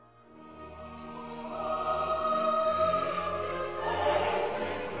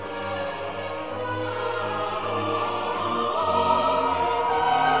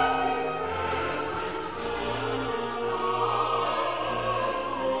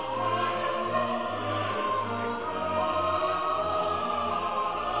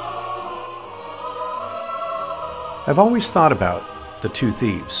I've always thought about the two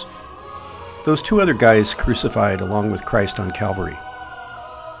thieves, those two other guys crucified along with Christ on Calvary.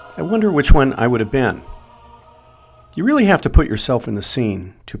 I wonder which one I would have been. You really have to put yourself in the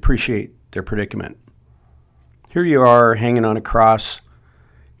scene to appreciate their predicament. Here you are, hanging on a cross.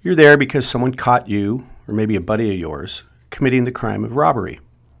 You're there because someone caught you, or maybe a buddy of yours, committing the crime of robbery.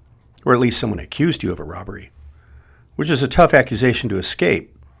 Or at least someone accused you of a robbery, which is a tough accusation to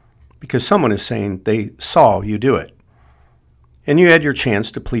escape because someone is saying they saw you do it. And you had your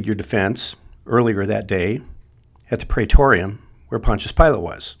chance to plead your defense earlier that day at the Praetorium where Pontius Pilate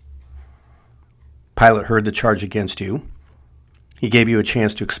was. Pilate heard the charge against you. He gave you a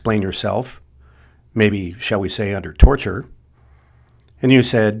chance to explain yourself, maybe, shall we say, under torture. And you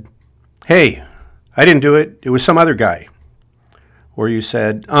said, "Hey, I didn't do it. It was some other guy." Or you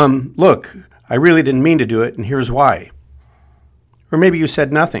said, "Look, I really didn't mean to do it, and here's why." Or maybe you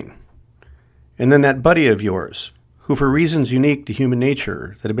said nothing. And then that buddy of yours, who for reasons unique to human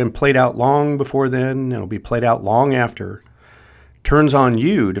nature that have been played out long before then and will be played out long after, turns on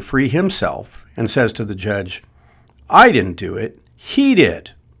you to free himself and says to the judge, "I didn't do it, he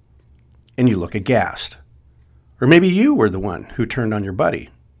did." And you look aghast. Or maybe you were the one who turned on your buddy.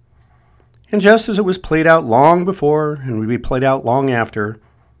 And just as it was played out long before and would be played out long after,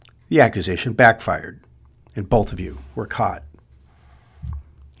 the accusation backfired, and both of you were caught.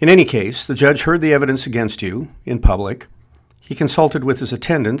 In any case, the judge heard the evidence against you in public. He consulted with his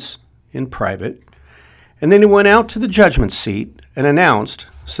attendants in private, and then he went out to the judgment seat and announced,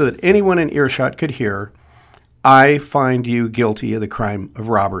 so that anyone in earshot could hear, "I find you guilty of the crime of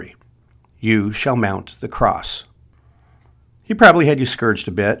robbery. You shall mount the cross." He probably had you scourged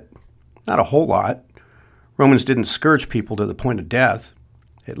a bit, not a whole lot. Romans didn't scourge people to the point of death,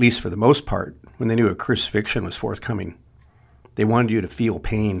 at least for the most part, when they knew a crucifixion was forthcoming. They wanted you to feel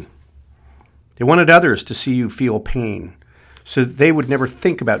pain. They wanted others to see you feel pain so that they would never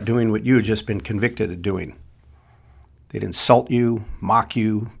think about doing what you had just been convicted of doing. They'd insult you, mock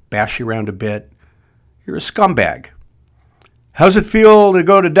you, bash you around a bit. "You're a scumbag." "How's it feel to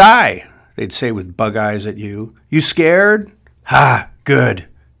go to die?" they'd say with bug eyes at you. "You scared? Ha, good.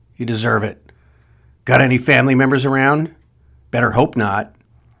 You deserve it. Got any family members around? Better hope not.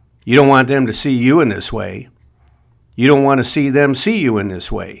 You don't want them to see you in this way. You don't want to see them see you in this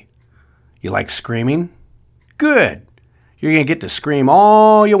way. You like screaming? Good. You're going to get to scream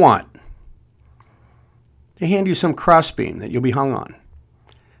all you want." They hand you some crossbeam that you'll be hung on.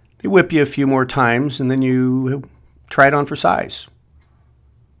 They whip you a few more times, and then you try it on for size.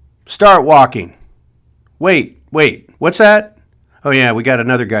 "Start walking." Wait, what's that?" "Oh yeah, we got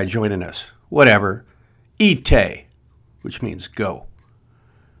another guy joining us." "Whatever. Ite," which means go.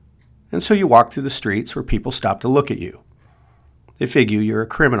 And so you walk through the streets where people stop to look at you. They figure you're a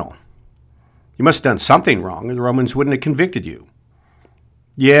criminal. You must have done something wrong or the Romans wouldn't have convicted you.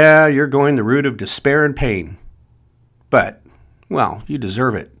 Yeah, you're going the route of despair and pain. But, well, you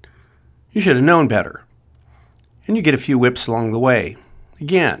deserve it. You should have known better. And you get a few whips along the way.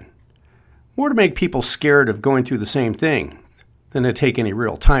 Again, more to make people scared of going through the same thing than to take any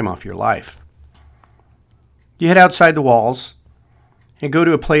real time off your life. You head outside the walls and go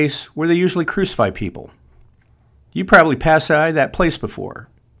to a place where they usually crucify people. You probably passed by that place before.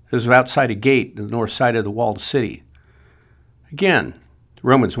 It was outside a gate to the north side of the walled city. Again, the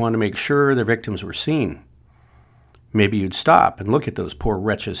Romans wanted to make sure their victims were seen. Maybe you'd stop and look at those poor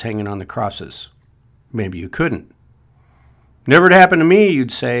wretches hanging on the crosses. Maybe you couldn't. "Never'd happen to me,"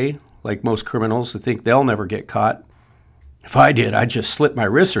 you'd say, like most criminals that think they'll never get caught. "If I did, I'd just slit my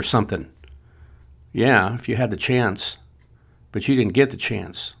wrists or something." Yeah, if you had the chance. But you didn't get the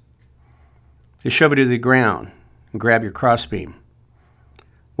chance. They shove you to the ground and grab your crossbeam.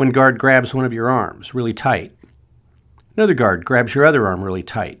 One guard grabs one of your arms really tight. Another guard grabs your other arm really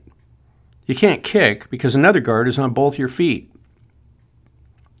tight. You can't kick because another guard is on both your feet.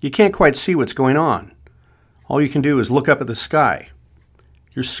 You can't quite see what's going on. All you can do is look up at the sky.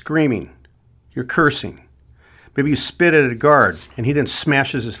 You're screaming. You're cursing. Maybe you spit at a guard and he then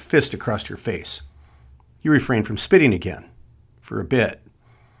smashes his fist across your face. You refrain from spitting again. For a bit.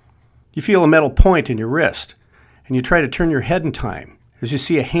 You feel a metal point in your wrist, and you try to turn your head in time as you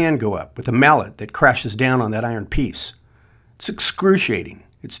see a hand go up with a mallet that crashes down on that iron piece. It's excruciating,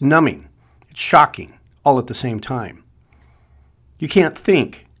 it's numbing, it's shocking, all at the same time. You can't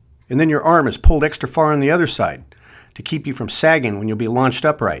think, and then your arm is pulled extra far on the other side to keep you from sagging when you'll be launched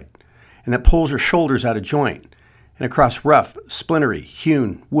upright, and that pulls your shoulders out of joint and across rough, splintery,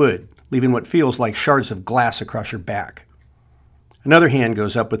 hewn wood, leaving what feels like shards of glass across your back. Another hand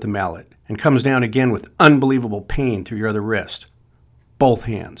goes up with the mallet and comes down again with unbelievable pain through your other wrist. Both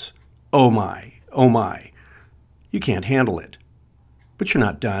hands. Oh my, oh my. You can't handle it. But you're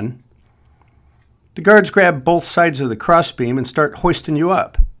not done. The guards grab both sides of the crossbeam and start hoisting you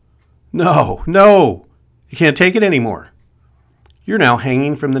up. No, you can't take it anymore. You're now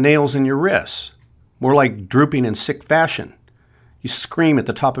hanging from the nails in your wrists, more like drooping in sick fashion. You scream at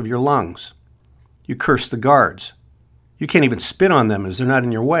the top of your lungs. You curse the guards. You can't even spit on them as they're not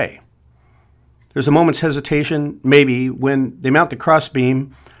in your way. There's a moment's hesitation, maybe, when they mount the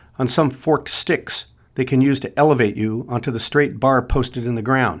crossbeam on some forked sticks they can use to elevate you onto the straight bar posted in the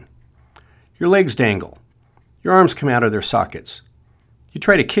ground. Your legs dangle. Your arms come out of their sockets. You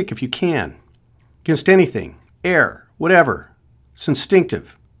try to kick if you can. Against anything, air, whatever. It's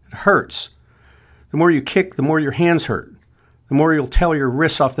instinctive. It hurts. The more you kick, the more your hands hurt. The more you'll tear your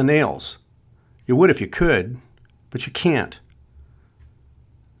wrists off the nails. You would if you could, but you can't.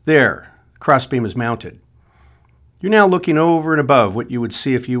 There, the crossbeam is mounted. You're now looking over and above what you would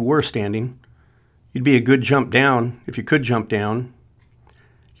see if you were standing. You'd be a good jump down if you could jump down.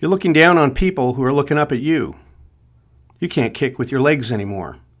 You're looking down on people who are looking up at you. You can't kick with your legs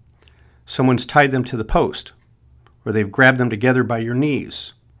anymore. Someone's tied them to the post, or they've grabbed them together by your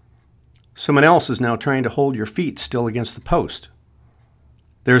knees. Someone else is now trying to hold your feet still against the post.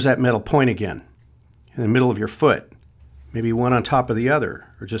 There's that metal point again, in the middle of your foot, maybe one on top of the other,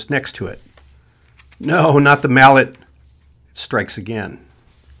 or just next to it. No, not the mallet. It strikes again.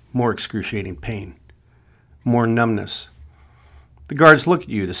 More excruciating pain. More numbness. The guards look at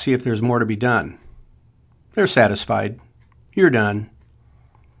you to see if there's more to be done. They're satisfied. You're done.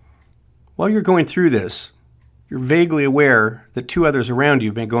 While you're going through this, you're vaguely aware that two others around you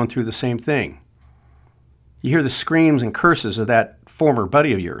have been going through the same thing. You hear the screams and curses of that former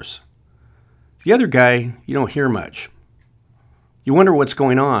buddy of yours. The other guy, you don't hear much. You wonder what's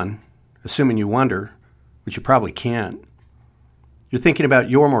going on, assuming you wonder, which you probably can't. You're thinking about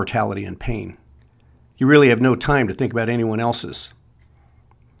your mortality and pain. You really have no time to think about anyone else's.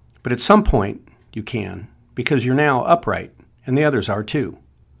 But at some point, you can, because you're now upright, and the others are too.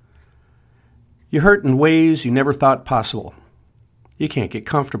 You hurt in ways you never thought possible. You can't get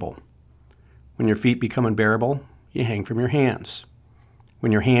comfortable. When your feet become unbearable, you hang from your hands.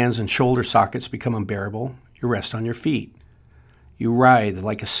 When your hands and shoulder sockets become unbearable, you rest on your feet. You writhe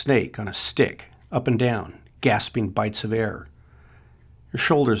like a snake on a stick, up and down, gasping bites of air. Your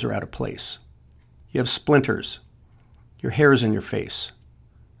shoulders are out of place. You have splinters. Your hair's in your face.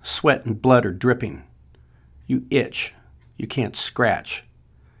 Sweat and blood are dripping. You itch. You can't scratch.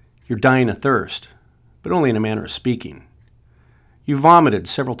 You're dying of thirst, but only in a manner of speaking. You vomited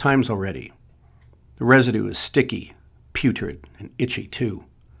several times already. The residue is sticky, putrid, and itchy too.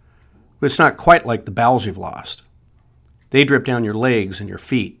 But it's not quite like the bowels you've lost. They drip down your legs and your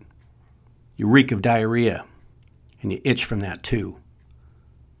feet. You reek of diarrhea, and you itch from that too.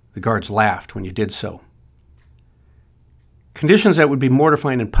 The guards laughed when you did so. Conditions that would be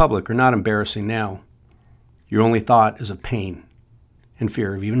mortifying in public are not embarrassing now. Your only thought is of pain, and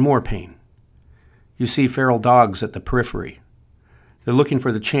fear of even more pain. You see feral dogs at the periphery. They're looking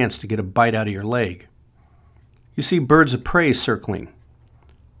for the chance to get a bite out of your leg. You see birds of prey circling.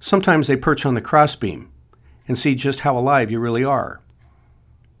 Sometimes they perch on the crossbeam and see just how alive you really are.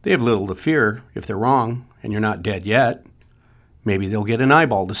 They have little to fear if they're wrong and you're not dead yet. Maybe they'll get an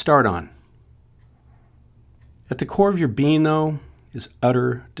eyeball to start on. At the core of your being, though, is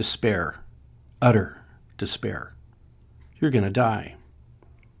utter despair. Utter despair. You're going to die.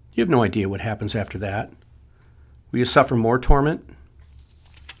 You have no idea what happens after that. Will you suffer more torment?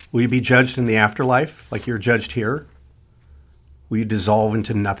 Will you be judged in the afterlife like you're judged here? Will you dissolve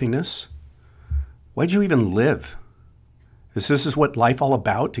into nothingness? Why'd you even live? Is this what life all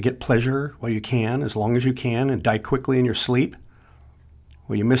about, to get pleasure while you can, as long as you can, and die quickly in your sleep?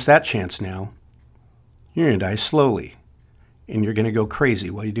 Well, you miss that chance now. You're going to die slowly, and you're going to go crazy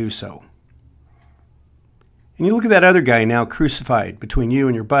while you do so. And you look at that other guy now crucified between you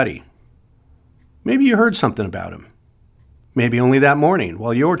and your buddy. Maybe you heard something about him. Maybe only that morning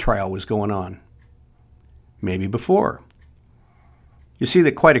while your trial was going on. Maybe before. You see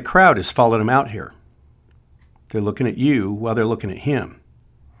that quite a crowd has followed him out here. They're looking at you while they're looking at him.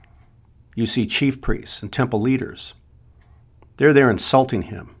 You see chief priests and temple leaders. They're there insulting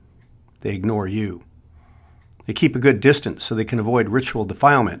him. They ignore you. They keep a good distance so they can avoid ritual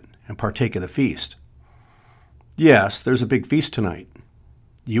defilement and partake of the feast. Yes, there's a big feast tonight.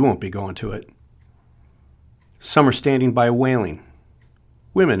 You won't be going to it. Some are standing by wailing.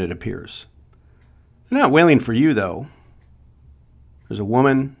 Women, it appears. They're not wailing for you, though. There's a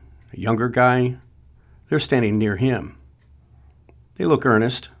woman, a younger guy. They're standing near him. They look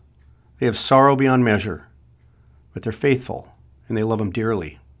earnest. They have sorrow beyond measure. But they're faithful, and they love him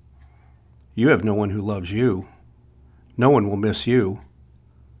dearly. You have no one who loves you. No one will miss you.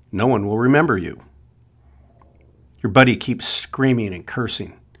 No one will remember you. Your buddy keeps screaming and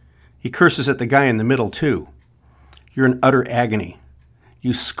cursing. He curses at the guy in the middle, too. You're in utter agony.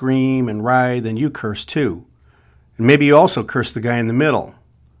 You scream and writhe, and you curse, too. And maybe you also curse the guy in the middle,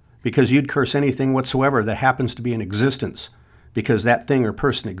 because you'd curse anything whatsoever that happens to be in existence, because that thing or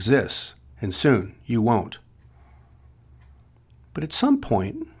person exists, and soon you won't. But at some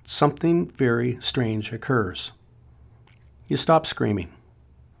point, something very strange occurs. You stop screaming.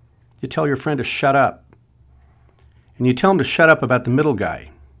 You tell your friend to shut up. And you tell him to shut up about the middle guy.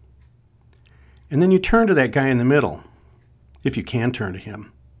 And then you turn to that guy in the middle, if you can turn to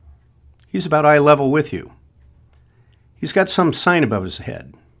him. He's about eye level with you. He's got some sign above his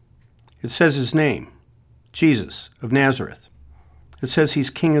head. It says his name, Jesus of Nazareth. It says he's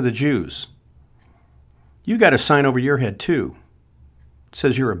King of the Jews. You got a sign over your head too. It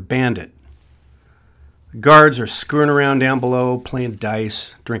says you're a bandit. The guards are screwing around down below, playing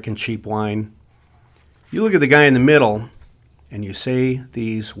dice, drinking cheap wine. You look at the guy in the middle, and you say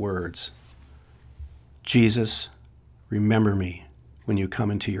these words: Jesus, remember me when you come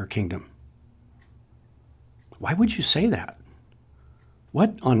into your kingdom. Why would you say that?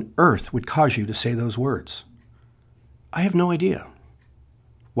 What on earth would cause you to say those words? I have no idea.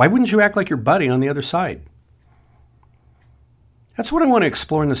 Why wouldn't you act like your buddy on the other side? That's what I want to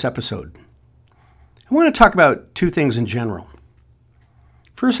explore in this episode. I want to talk about two things in general.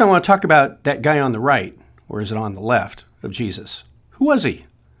 First, I want to talk about that guy on the right, or is it on the left, of Jesus. Who was he?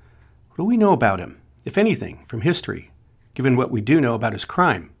 What do we know about him, if anything, from history, given what we do know about his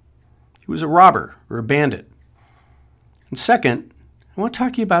crime? He was a robber or a bandit. And second, I want to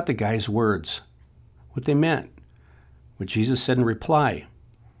talk to you about the guy's words, what they meant, what Jesus said in reply,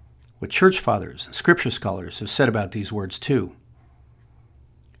 what church fathers and scripture scholars have said about these words too.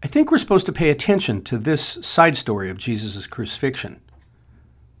 I think we're supposed to pay attention to this side story of Jesus' crucifixion.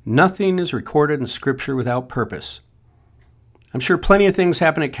 Nothing is recorded in Scripture without purpose. I'm sure plenty of things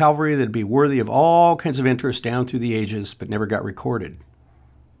happen at Calvary that'd be worthy of all kinds of interest down through the ages, but never got recorded.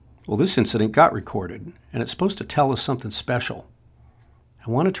 Well, this incident got recorded, and it's supposed to tell us something special. I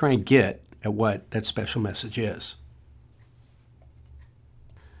want to try and get at what that special message is.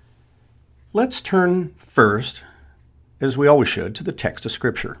 Let's turn first, as we always should, to the text of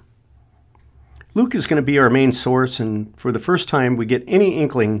Scripture. Luke is going to be our main source, and for the first time we get any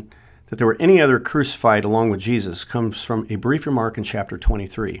inkling that there were any other crucified along with Jesus comes from a brief remark in chapter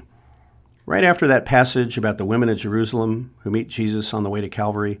 23. Right after that passage about the women of Jerusalem who meet Jesus on the way to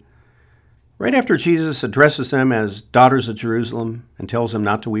Calvary, right after Jesus addresses them as daughters of Jerusalem and tells them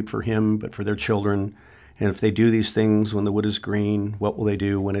not to weep for him but for their children, and if they do these things when the wood is green, what will they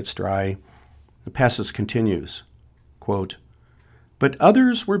do when it's dry? The passage continues. Quote, "But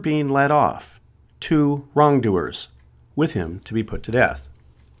others were being led off, 2 wrongdoers, with him to be put to death."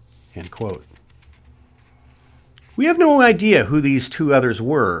 End quote. We have no idea who these 2 others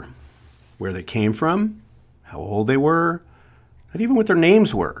were, where they came from, how old they were, not even what their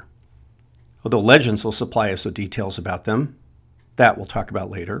names were. Although legends will supply us with details about them. That we'll talk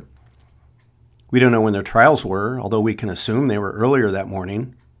about later. We don't know when their trials were, although we can assume they were earlier that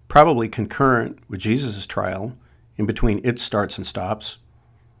morning, probably concurrent with Jesus' trial, in between its starts and stops.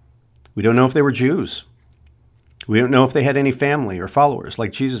 We don't know if they were Jews. We don't know if they had any family or followers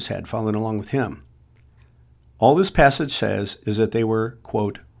like Jesus had following along with him. All this passage says is that they were,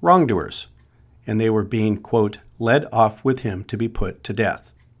 quote, wrongdoers, and they were being, quote, led off with him to be put to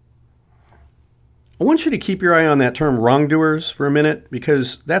death. I want you to keep your eye on that term wrongdoers for a minute,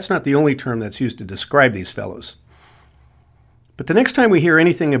 because that's not the only term that's used to describe these fellows. But the next time we hear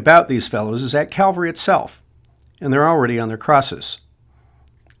anything about these fellows is at Calvary itself, and they're already on their crosses.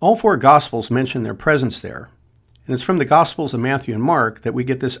 All 4 Gospels mention their presence there, and it's from the Gospels of Matthew and Mark that we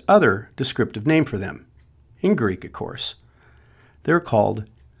get this other descriptive name for them, in Greek, of course. They're called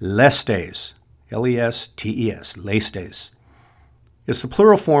lestes, L-E-S-T-E-S, lestes. It's the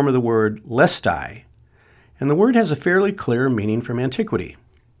plural form of the word lestai, and the word has a fairly clear meaning from antiquity.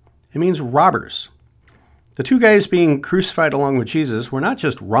 It means robbers. The 2 guys being crucified along with Jesus were not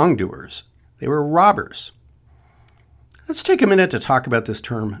just wrongdoers, they were robbers. Let's take a minute to talk about this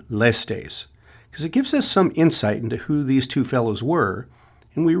term lestes, because it gives us some insight into who these 2 fellows were,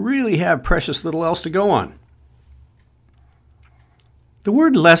 and we really have precious little else to go on. The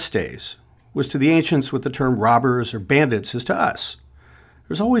word lestes was to the ancients what the term robbers or bandits is to us.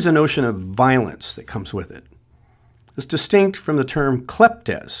 There's always a notion of violence that comes with it. It's distinct from the term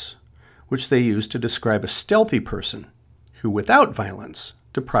kleptes, which they use to describe a stealthy person who, without violence,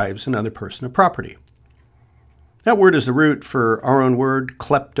 deprives another person of property. That word is the root for our own word,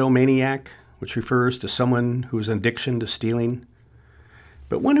 kleptomaniac, which refers to someone who is in addiction to stealing.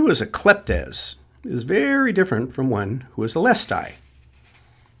 But one who is a kleptes is very different from one who is a lestai.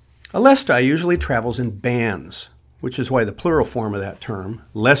 A lestai usually travels in bands, which is why the plural form of that term,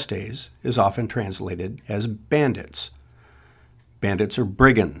 lestes, is often translated as bandits. Bandits are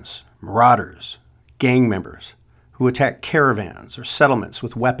brigands, marauders, gang members who attack caravans or settlements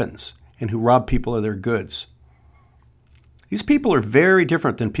with weapons and who rob people of their goods. These people are very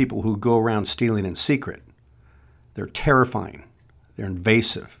different than people who go around stealing in secret. They're terrifying. They're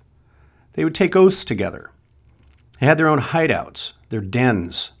invasive. They would take oaths together. They had their own hideouts, their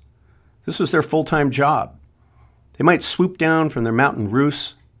dens. This was their full-time job. They might swoop down from their mountain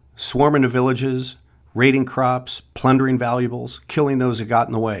roosts, swarm into villages, raiding crops, plundering valuables, killing those that got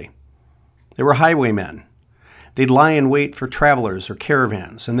in the way. They were highwaymen. They'd lie in wait for travelers or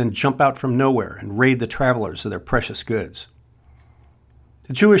caravans and then jump out from nowhere and raid the travelers of their precious goods.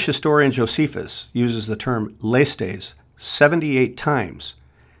 The Jewish historian Josephus uses the term lestes 78 times,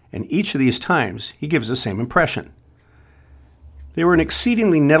 and each of these times he gives the same impression. They were an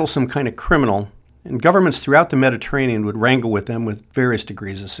exceedingly nettlesome kind of criminal, and governments throughout the Mediterranean would wrangle with them with various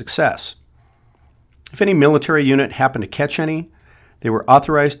degrees of success. If any military unit happened to catch any, they were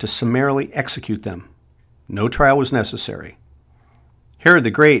authorized to summarily execute them. No trial was necessary. Herod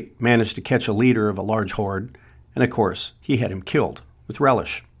the Great managed to catch a leader of a large horde, and of course, he had him killed with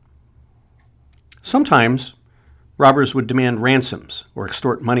relish. Sometimes, robbers would demand ransoms or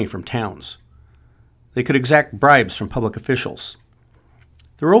extort money from towns. They could exact bribes from public officials.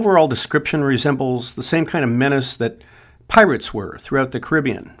 Their overall description resembles the same kind of menace that pirates were throughout the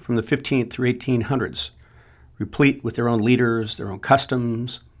Caribbean from the 15th through 1800s, replete with their own leaders, their own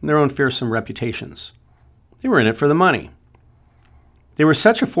customs, and their own fearsome reputations. They were in it for the money. They were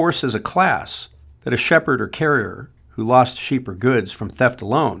such a force as a class that a shepherd or carrier who lost sheep or goods from theft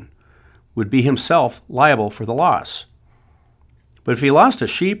alone would be himself liable for the loss. But if he lost a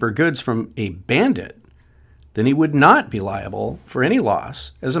sheep or goods from a bandit, then he would not be liable for any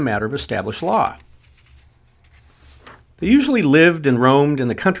loss as a matter of established law. They usually lived and roamed in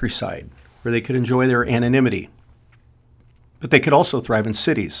the countryside where they could enjoy their anonymity. But they could also thrive in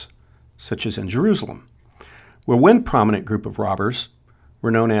cities, such as in Jerusalem, where one prominent group of robbers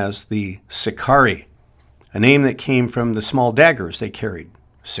were known as the Sicarii, a name that came from the small daggers they carried,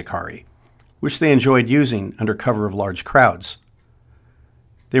 Sicarii, which they enjoyed using under cover of large crowds.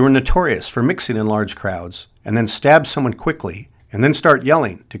 They were notorious for mixing in large crowds and then stab someone quickly and then start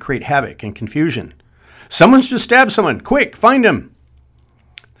yelling to create havoc and confusion. "Someone's just stabbed someone! Quick, find him!"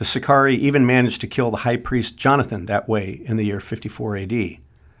 The Sicarii even managed to kill the high priest Jonathan that way in the year 54 AD.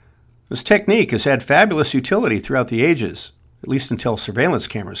 This technique has had fabulous utility throughout the ages, at least until surveillance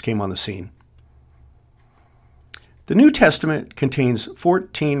cameras came on the scene. The New Testament contains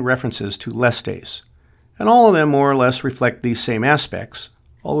 14 references to lestes, and all of them more or less reflect these same aspects,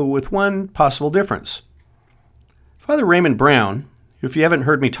 although with one possible difference. Father Raymond Brown, if you haven't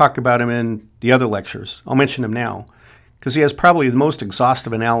heard me talk about him in the other lectures, I'll mention him now, because he has probably the most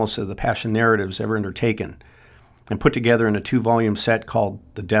exhaustive analysis of the Passion narratives ever undertaken, and put together in a 2-volume set called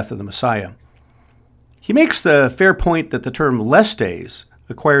The Death of the Messiah. He makes the fair point that the term lestes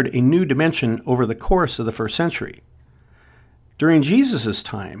acquired a new dimension over the course of the first century. During Jesus'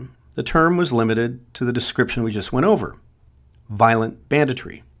 time, the term was limited to the description we just went over, violent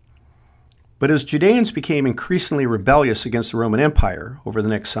banditry. But as Judeans became increasingly rebellious against the Roman Empire over the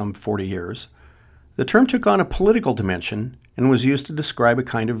next some 40 years, the term took on a political dimension and was used to describe a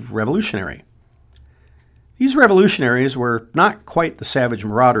kind of revolutionary. These revolutionaries were not quite the savage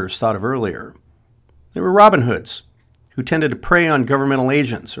marauders thought of earlier. They were Robin Hoods, who tended to prey on governmental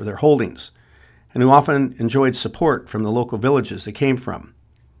agents or their holdings, and who often enjoyed support from the local villages they came from.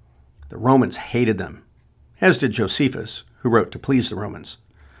 The Romans hated them, as did Josephus, who wrote to please the Romans.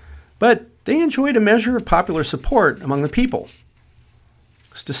 But they enjoyed a measure of popular support among the people.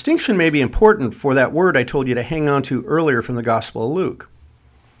 This distinction may be important for that word I told you to hang on to earlier from the Gospel of Luke.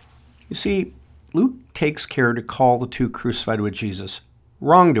 You see, Luke takes care to call the two crucified with Jesus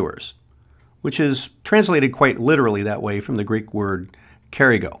wrongdoers, which is translated quite literally that way from the Greek word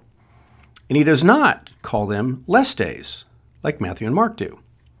kerigo. And he does not call them lestes, like Matthew and Mark do.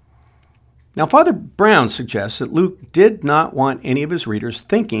 Now, Father Brown suggests that Luke did not want any of his readers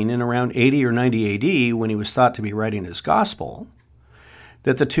thinking in around 80 or 90 AD, when he was thought to be writing his gospel,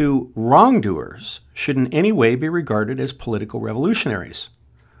 that the two wrongdoers should in any way be regarded as political revolutionaries,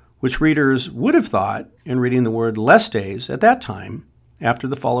 which readers would have thought in reading the word lestes at that time, after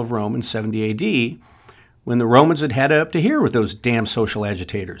the fall of Rome in 70 AD, when the Romans had had it up to here with those damn social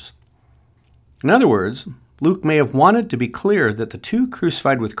agitators. In other words, Luke may have wanted to be clear that the two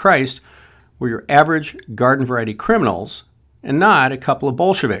crucified with Christ were your average garden variety criminals and not a couple of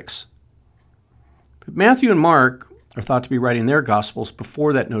Bolsheviks. But Matthew and Mark are thought to be writing their Gospels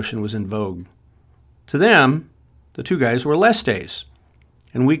before that notion was in vogue. To them, the two guys were lestes,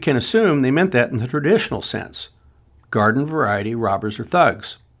 and we can assume they meant that in the traditional sense, garden variety robbers or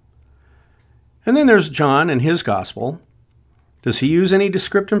thugs. And then there's John and his Gospel. Does he use any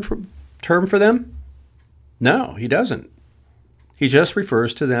descriptive term for them? No, he doesn't. He just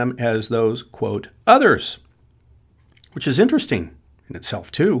refers to them as those, quote, others, which is interesting in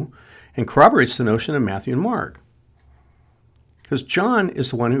itself too, and corroborates the notion of Matthew and Mark. Because John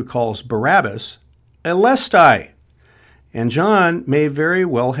is the one who calls Barabbas a lestai, and John may very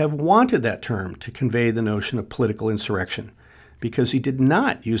well have wanted that term to convey the notion of political insurrection, because he did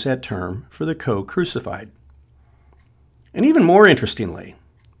not use that term for the co-crucified. And even more interestingly,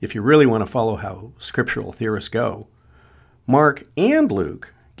 if you really want to follow how scriptural theorists go, Mark and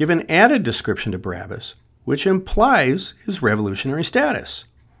Luke give an added description to Barabbas, which implies his revolutionary status.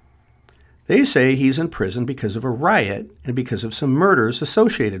 They say he's in prison because of a riot and because of some murders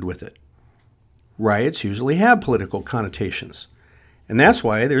associated with it. Riots usually have political connotations, and that's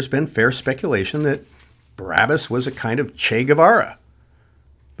why there's been fair speculation that Barabbas was a kind of Che Guevara,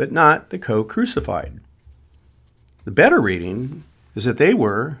 but not the co-crucified. The better reading is that they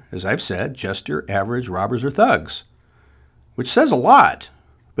were, as I've said, just your average robbers or thugs, which says a lot,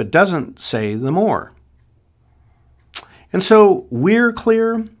 but doesn't say the more. And so we're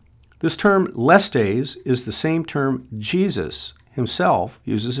clear, this term lestes is the same term Jesus himself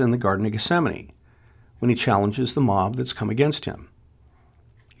uses in the Garden of Gethsemane when he challenges the mob that's come against him.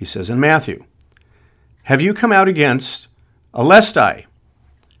 He says in Matthew, "Have you come out against a lestai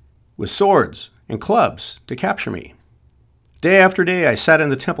with swords and clubs to capture me? Day after day I sat in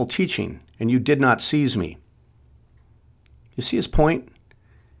the temple teaching, and you did not seize me." You see his point?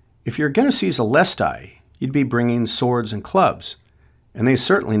 If you're going to seize a lestai, you'd be bringing swords and clubs, and they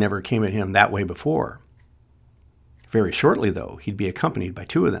certainly never came at him that way before. Very shortly, though, he'd be accompanied by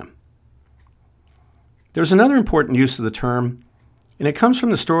two of them. There's another important use of the term, and it comes from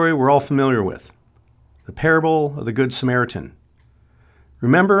the story we're all familiar with, the parable of the Good Samaritan.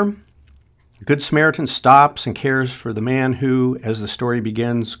 Remember, the Good Samaritan stops and cares for the man who, as the story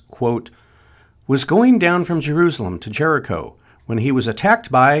begins, quote, was going down from Jerusalem to Jericho when he was attacked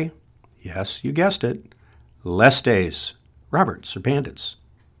by, yes, you guessed it, lestes, robbers or bandits,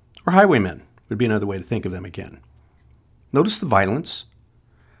 or highwaymen would be another way to think of them again. Notice the violence.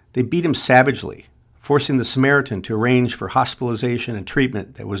 They beat him savagely, forcing the Samaritan to arrange for hospitalization and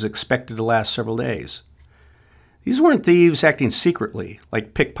treatment that was expected to last several days. These weren't thieves acting secretly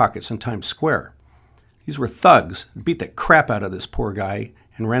like pickpockets in Times Square. These were thugs who beat the crap out of this poor guy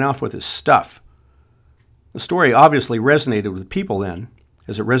and ran off with his stuff. The story obviously resonated with people then,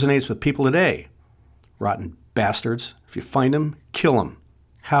 as it resonates with people today. Rotten bastards. If you find them, kill them.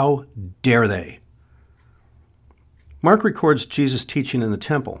 How dare they? Mark records Jesus' teaching in the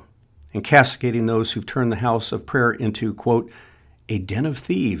temple and castigating those who've turned the house of prayer into, quote, a den of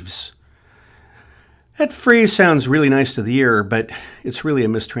thieves. That phrase sounds really nice to the ear, but it's really a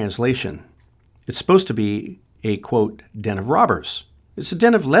mistranslation. It's supposed to be a, quote, den of robbers. It's a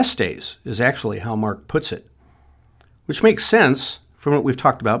den of lestes, is actually how Mark puts it, which makes sense from what we've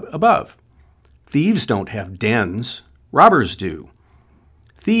talked about above. Thieves don't have dens. Robbers do.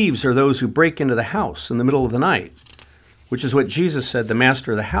 Thieves are those who break into the house in the middle of the night, which is what Jesus said the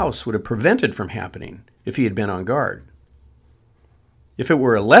master of the house would have prevented from happening if he had been on guard. If it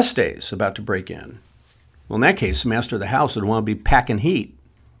were a lestes about to break in, well, in that case, the master of the house would want to be packing heat.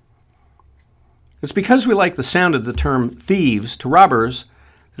 It's because we like the sound of the term thieves to robbers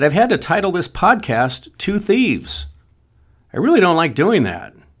that I've had to title this podcast Two Thieves. I really don't like doing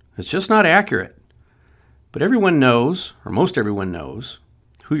that. It's just not accurate. But everyone knows, or most everyone knows,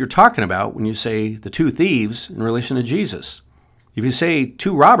 who you're talking about when you say the two thieves in relation to Jesus. If you say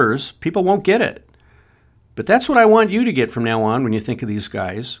two robbers, people won't get it. But that's what I want you to get from now on when you think of these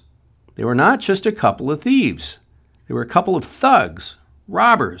guys. They were not just a couple of thieves. They were a couple of thugs,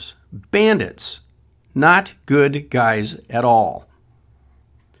 robbers, bandits. Not good guys at all.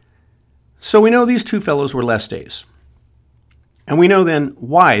 So we know these two fellows were lestes. And we know then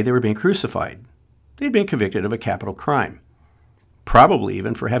why they were being crucified. They'd been convicted of a capital crime. Probably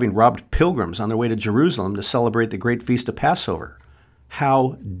even for having robbed pilgrims on their way to Jerusalem to celebrate the great feast of Passover.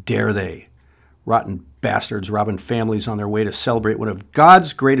 How dare they? Rotten bastards robbing families on their way to celebrate one of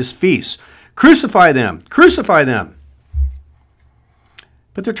God's greatest feasts. Crucify them! Crucify them!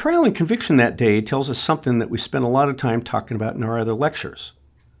 But their trial and conviction that day tells us something that we spent a lot of time talking about in our other lectures.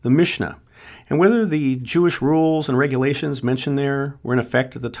 The Mishnah. and whether the Jewish rules and regulations mentioned there were in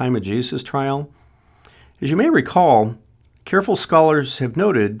effect at the time of Jesus' trial. As you may recall, careful scholars have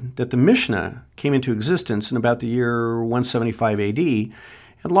noted that the Mishnah came into existence in about the year 175 AD,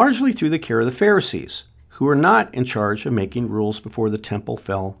 and largely through the care of the Pharisees, who were not in charge of making rules before the temple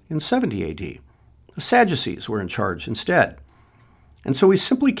fell in 70 AD. The Sadducees were in charge instead. And so we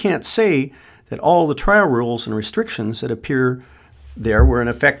simply can't say that all the trial rules and restrictions that appear there were in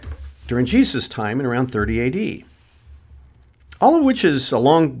effect during Jesus' time in around 30 AD. All of which is a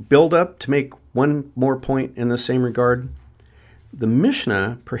long build-up to make one more point in the same regard. The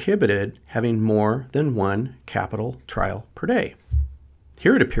Mishnah prohibited having more than one capital trial per day.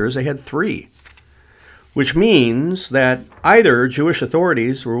 Here it appears they had 3, which means that either Jewish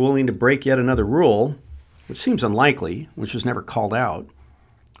authorities were willing to break yet another rule, which seems unlikely, which was never called out,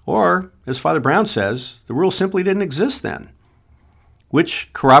 or, as Father Brown says, the rule simply didn't exist then,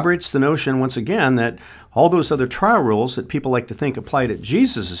 which corroborates the notion once again that all those other trial rules that people like to think applied at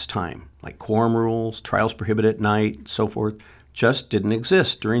Jesus' time, like quorum rules, trials prohibited at night, so forth, just didn't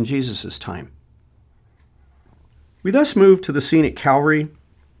exist during Jesus' time. We thus move to the scene at Calvary,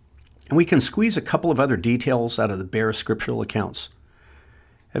 and we can squeeze a couple of other details out of the bare scriptural accounts.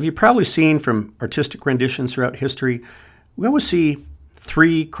 Have you probably seen from artistic renditions throughout history, we always see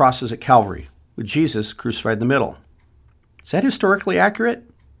 3 crosses at Calvary, with Jesus crucified in the middle. Is that historically accurate?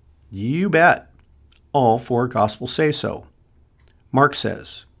 You bet. All 4 Gospels say so. Mark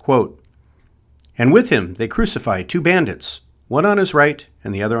says, quote, "And with him they crucified 2 bandits, one on his right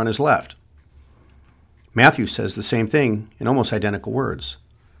and the other on his left." Matthew says the same thing in almost identical words.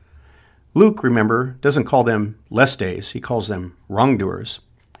 Luke, remember, doesn't call them less days, he calls them wrongdoers,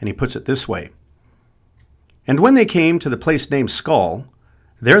 and he puts it this way. "And when they came to the place named Skull,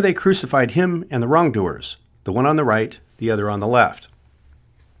 there they crucified him and the wrongdoers, the one on the right, the other on the left."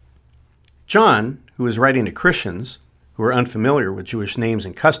 John, who is writing to Christians who are unfamiliar with Jewish names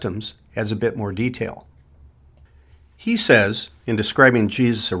and customs, adds a bit more detail. He says, in describing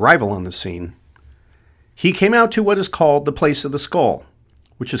Jesus' arrival on the scene, "He came out to what is called the place of the skull,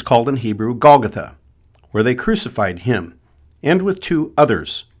 which is called in Hebrew Golgotha, where they crucified him, and with 2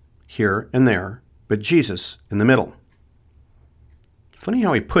 others, here and there, but Jesus in the middle." Funny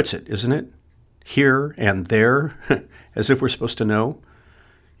how he puts it, isn't it? Here and there, as if we're supposed to know.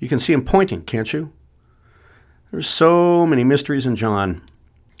 You can see him pointing, can't you? There's so many mysteries in John.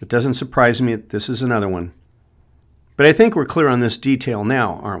 It doesn't surprise me that this is another one. But I think we're clear on this detail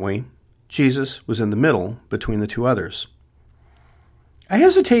now, aren't we? Jesus was in the middle between the 2 others. I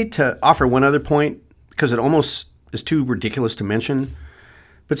hesitate to offer one other point because it almost is too ridiculous to mention.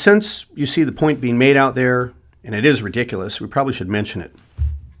 But since you see the point being made out there, and it is ridiculous, we probably should mention it.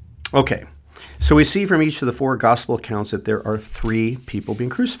 Okay, so we see from each of the 4 gospel accounts that there are 3 people being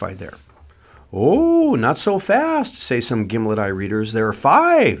crucified there. Oh, not so fast, say some gimlet-eye readers. There are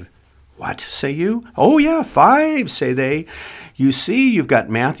 5. What, say you? Oh yeah, 5, say they. You see, you've got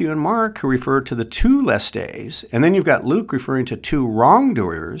Matthew and Mark who refer to the 2 less days, and then you've got Luke referring to 2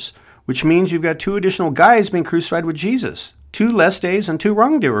 wrongdoers, which means you've got 2 additional guys being crucified with Jesus. 2 less days and 2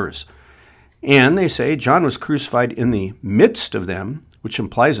 wrongdoers. And they say John was crucified in the midst of them, which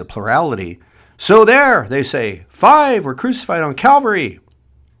implies a plurality. So there, they say, 5 were crucified on Calvary.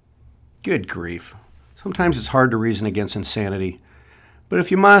 Good grief. Sometimes it's hard to reason against insanity. But if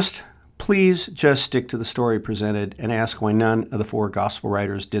you must, please just stick to the story presented and ask why none of the 4 gospel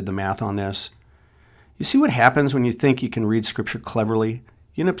writers did the math on this. You see what happens when you think you can read Scripture cleverly?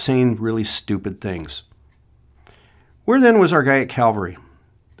 You end up saying really stupid things. Where then was our guy at Calvary?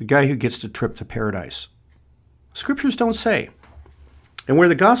 The guy who gets to trip to paradise? Scriptures don't say. And where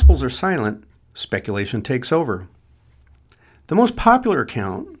the Gospels are silent, speculation takes over. The most popular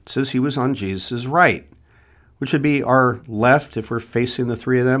account says he was on Jesus' right, which would be our left if we're facing the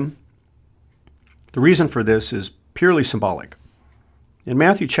 3 of them. The reason for this is purely symbolic. In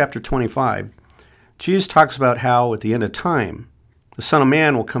Matthew chapter 25, Jesus talks about how at the end of time, the Son of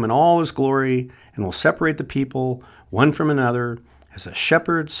Man will come in all his glory and will separate the people one from another, as a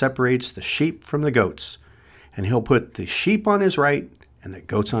shepherd separates the sheep from the goats. And he'll put the sheep on his right and the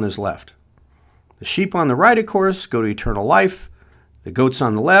goats on his left. The sheep on the right, of course, go to eternal life. The goats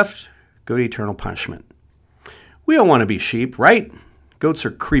on the left go to eternal punishment. We don't want to be sheep, right? Goats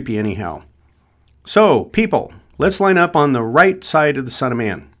are creepy anyhow. So, people, let's line up on the right side of the Son of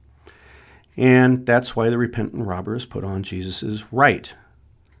Man. And that's why the repentant robber is put on Jesus' right.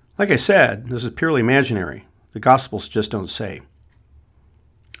 Like I said, this is purely imaginary. The Gospels just don't say.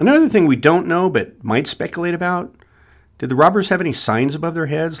 Another thing we don't know but might speculate about, did the robbers have any signs above their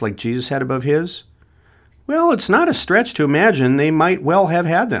heads like Jesus had above his? Well, it's not a stretch to imagine they might well have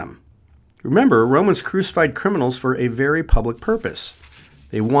had them. Remember, Romans crucified criminals for a very public purpose.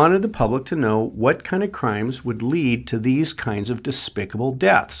 They wanted the public to know what kind of crimes would lead to these kinds of despicable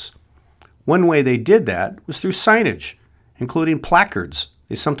deaths. One way they did that was through signage, including placards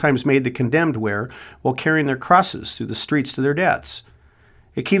they sometimes made the condemned wear while carrying their crosses through the streets to their deaths.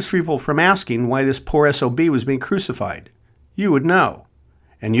 It keeps people from asking why this poor SOB was being crucified. You would know.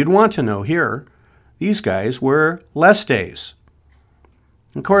 And you'd want to know here. These guys were less days.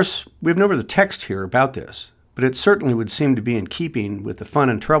 Of course, we have no further text here about this, but it certainly would seem to be in keeping with the fun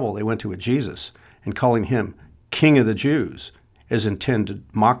and trouble they went to with Jesus and calling him King of the Jews, as intended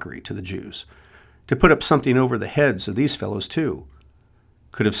mockery to the Jews, to put up something over the heads of these fellows too.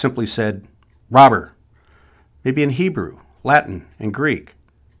 Could have simply said, robber, maybe in Hebrew, Latin, and Greek,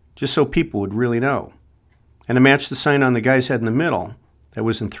 just so people would really know. And to match the sign on the guy's head in the middle, that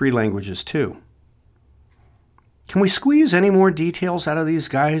was in 3 languages too. Can we squeeze any more details out of these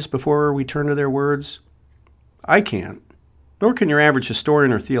guys before we turn to their words? I can't, nor can your average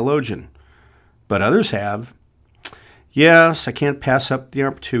historian or theologian, but others have. Yes, I can't pass up the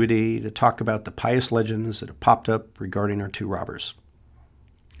opportunity to talk about the pious legends that have popped up regarding our 2 robbers.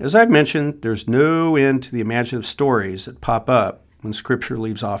 As I've mentioned, there's no end to the imaginative stories that pop up when Scripture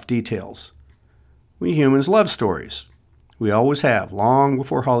leaves off details. We humans love stories. We always have, long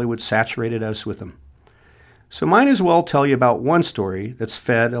before Hollywood saturated us with them. So might as well tell you about one story that's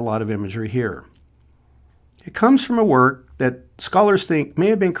fed a lot of imagery here. It comes from a work that scholars think may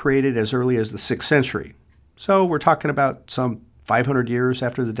have been created as early as the 6th century. So we're talking about some 500 years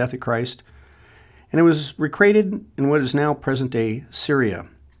after the death of Christ. And it was recreated in what is now present-day Syria.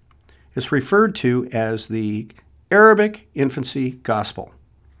 It's referred to as the Arabic Infancy Gospel.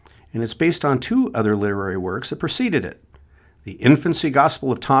 And it's based on 2 other literary works that preceded it. The Infancy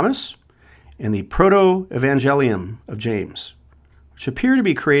Gospel of Thomas and the Proto-Evangelium of James, which appear to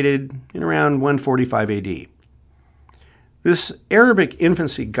be created in around 145 AD. This Arabic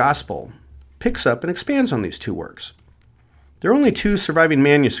Infancy Gospel picks up and expands on these 2 works. There are only 2 surviving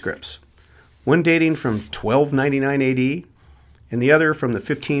manuscripts, one dating from 1299 AD and the other from the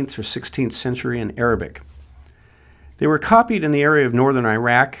 15th or 16th century in Arabic. They were copied in the area of northern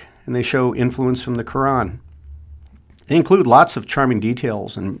Iraq, and they show influence from the Quran. They include lots of charming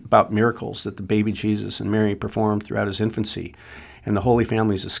details about miracles that the baby Jesus and Mary performed throughout his infancy and the Holy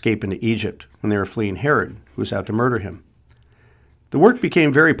Family's escape into Egypt when they were fleeing Herod, who was out to murder him. The work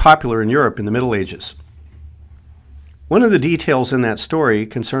became very popular in Europe in the Middle Ages. One of the details in that story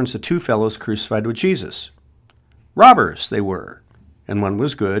concerns the 2 fellows crucified with Jesus. Robbers they were, and one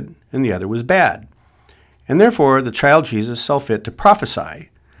was good and the other was bad. And therefore the child Jesus saw fit to prophesy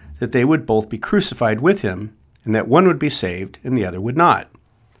that they would both be crucified with him and that one would be saved and the other would not.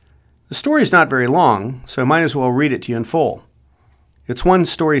 The story is not very long, so I might as well read it to you in full. It's one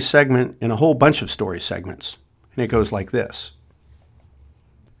story segment in a whole bunch of story segments, and it goes like this.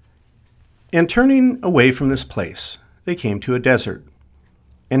 And turning away from this place, they came to a desert.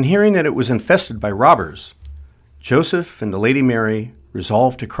 And hearing that it was infested by robbers, Joseph and the Lady Mary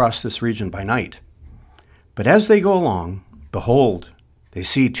resolved to cross this region by night. But as they go along, behold, they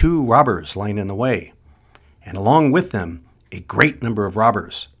see 2 robbers lying in the way, and along with them a great number of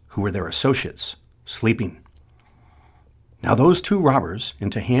robbers, who were their associates, sleeping. Now those 2 robbers,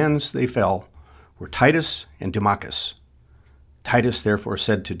 into hands they fell, were Titus and Dumachus. Titus therefore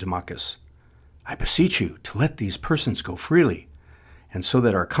said to Dumachus, I beseech you to let these persons go freely, and so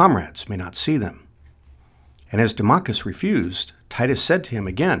that our comrades may not see them. And as Dumachus refused, Titus said to him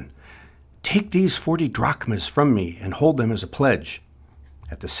again, Take these 40 drachmas from me and hold them as a pledge.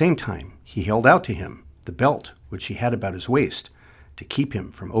 At the same time, he held out to him the belt which he had about his waist to keep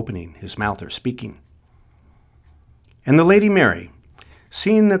him from opening his mouth or speaking. And the Lady Mary,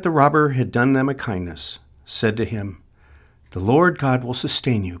 seeing that the robber had done them a kindness, said to him, The Lord God will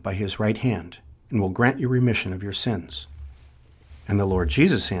sustain you by his right hand and will grant you remission of your sins. And the Lord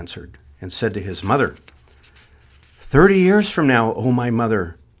Jesus answered and said to his mother, 30 years from now, O my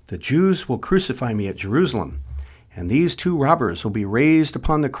mother, the Jews will crucify me at Jerusalem, and these 2 robbers will be raised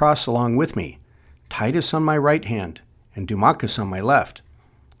upon the cross along with me, Titus on my right hand and Dumachus on my left.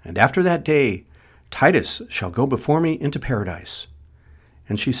 And after that day, Titus shall go before me into paradise.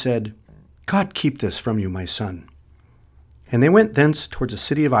 And she said, God keep this from you, my son. And they went thence towards a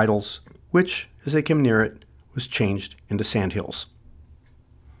city of idols, which, as they came near it, was changed into sandhills.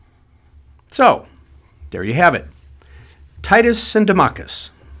 So, there you have it. Titus and Dumachus,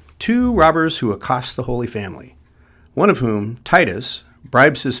 2 robbers who accost the Holy Family, one of whom, Titus,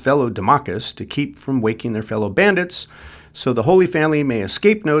 bribes his fellow Dumachus to keep from waking their fellow bandits, so the Holy Family may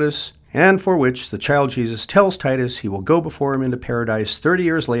escape notice and for which the child Jesus tells Titus he will go before him into paradise 30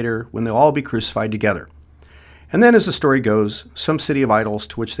 years later when they'll all be crucified together. And then, as the story goes, some city of idols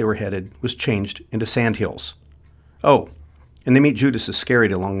to which they were headed was changed into sandhills. Oh, and they meet Judas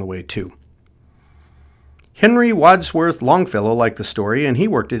Iscariot along the way, too. Henry Wadsworth Longfellow liked the story, and he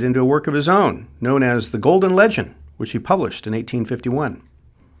worked it into a work of his own, known as The Golden Legend, which he published in 1851.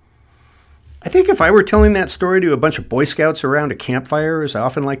 I think if I were telling that story to a bunch of Boy Scouts around a campfire, as I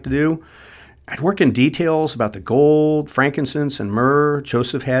often like to do, I'd work in details about the gold, frankincense, and myrrh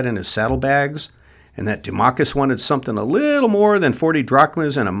Joseph had in his saddlebags, and that Dumachus wanted something a little more than 40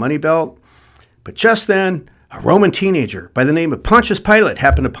 drachmas and a money belt. But just then, a Roman teenager by the name of Pontius Pilate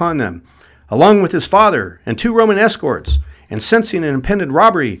happened upon them, along with his father and 2 Roman escorts, and sensing an impending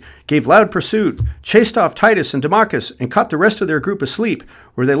robbery, gave loud pursuit, chased off Titus and Dumachus, and caught the rest of their group asleep,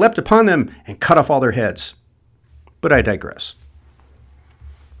 where they leapt upon them and cut off all their heads. But I digress.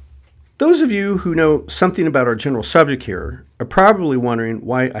 Those of you who know something about our general subject here are probably wondering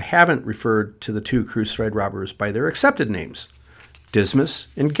why I haven't referred to the 2 crucified robbers by their accepted names, Dismas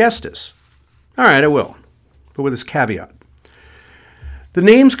and Gestas. All right, I will, but with this caveat. The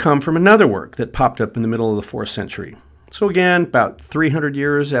names come from another work that popped up in the middle of the 4th century. So again, about 300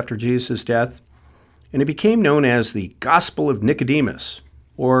 years after Jesus' death, and it became known as the Gospel of Nicodemus,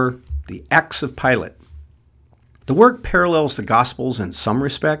 or the Acts of Pilate. The work parallels the Gospels in some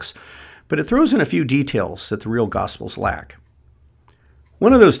respects, but it throws in a few details that the real Gospels lack.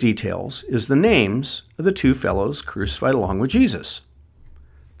 One of those details is the names of the 2 fellows crucified along with Jesus.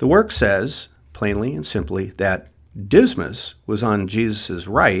 The work says, plainly and simply, that Dismas was on Jesus'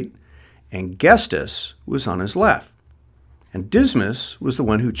 right and Gestas was on his left. And Dismas was the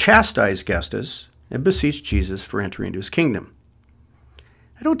one who chastised Gestas and beseeched Jesus for entering into his kingdom.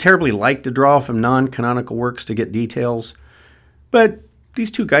 I don't terribly like to draw from non-canonical works to get details, but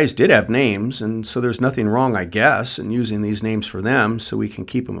these 2 guys did have names, and so there's nothing wrong, I guess, in using these names for them so we can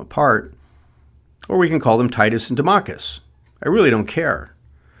keep them apart. Or we can call them Titus and Dumachus. I really don't care.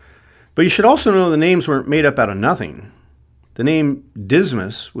 But you should also know the names weren't made up out of nothing. The name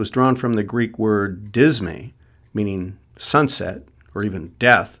Dismas was drawn from the Greek word disme, meaning sunset or even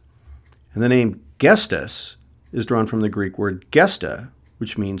death. And the name Gestas is drawn from the Greek word gesta,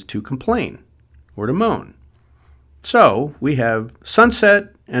 which means to complain or to moan. So we have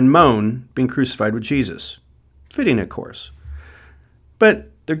sunset and moan being crucified with Jesus. Fitting, of course. But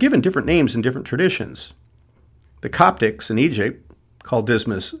they're given different names in different traditions. The Coptics in Egypt call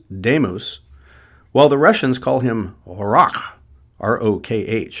Dismas Demus, while the Russians call him Rokh,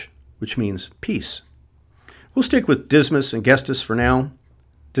 R-O-K-H, which means peace. We'll stick with Dismas and Gestas for now.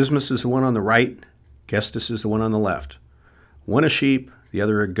 Dismas is the one on the right, Gestas is the one on the left. One a sheep, the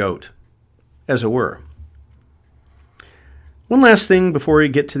other a goat, as it were. One last thing before we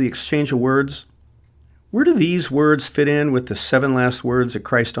get to the exchange of words. Where do these words fit in with the 7 last words of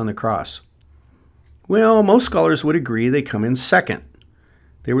Christ on the cross? Well, most scholars would agree they come in second.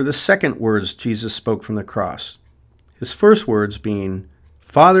 They were the second words Jesus spoke from the cross. His first words being,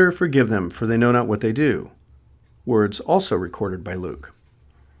 "Father, forgive them, for they know not what they do." Words also recorded by Luke.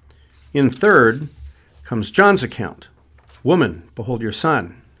 In third comes John's account. "Woman, behold your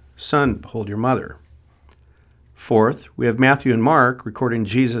son. Son, behold your mother." Fourth, we have Matthew and Mark recording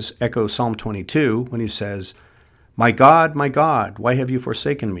Jesus echo Psalm 22 when he says, my God, why have you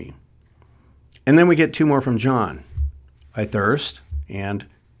forsaken me?" And then we get 2 more from John. "I thirst," and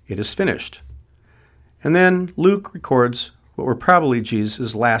 "It is finished." And then Luke records what were probably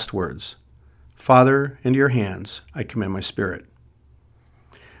Jesus' last words, "Father, into your hands I commend my spirit."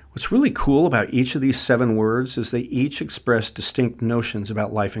 What's really cool about each of these 7 words is they each express distinct notions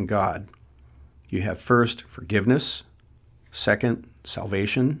about life in God. You have first, forgiveness. Second,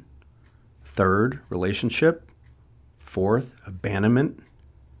 salvation. Third, relationship. Fourth, abandonment.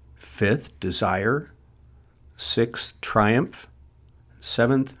 Fifth, desire. Sixth, triumph.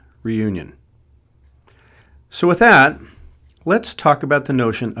 Seventh, reunion. So with that, let's talk about the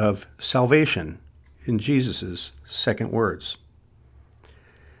notion of salvation in Jesus' second words.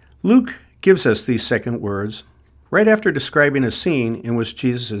 Luke gives us these second words right after describing a scene in which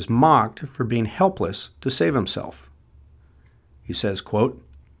Jesus is mocked for being helpless to save himself. He says, quote,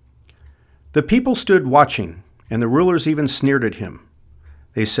 "The people stood watching, and the rulers even sneered at him.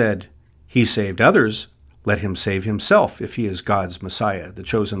 They said, 'He saved others, let him save himself if he is God's Messiah, the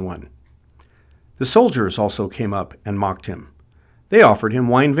chosen one.' The soldiers also came up and mocked him. They offered him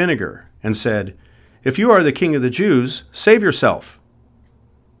wine vinegar and said, 'If you are the king of the Jews, save yourself.'"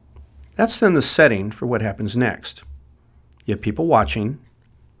 That's then the setting for what happens next. You have people watching,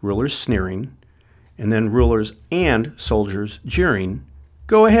 rulers sneering, and then rulers and soldiers jeering.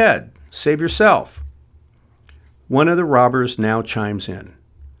 "Go ahead, Save yourself." One of the robbers now chimes in.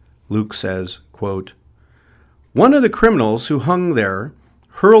 Luke says, quote, "One of the criminals who hung there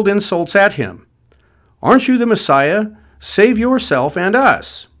hurled insults at him. 'Aren't you the Messiah? Save yourself and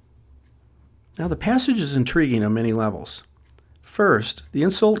us.'" Now the passage is intriguing on many levels. First, the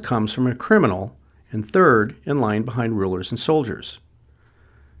insult comes from a criminal, and third, in line behind rulers and soldiers.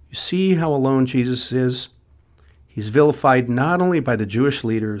 You see how alone Jesus is? He's vilified not only by the Jewish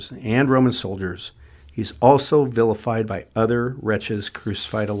leaders and Roman soldiers, he's also vilified by other wretches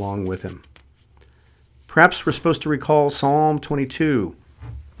crucified along with him. Perhaps we're supposed to recall Psalm 22,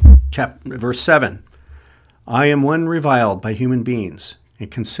 verse 7. "I am one reviled by human beings and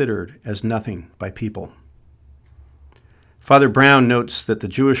considered as nothing by people." Father Brown notes that the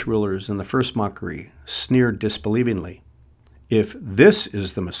Jewish rulers in the first mockery sneered disbelievingly, "If this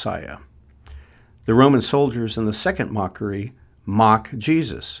is the Messiah." The Roman soldiers in the second mockery mock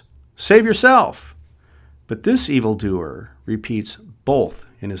Jesus, "Save yourself." But this evildoer repeats both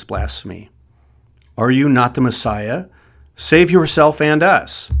in his blasphemy. "Are you not the Messiah? Save yourself and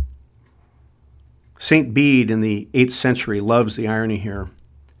us." St. Bede in the 8th century loves the irony here.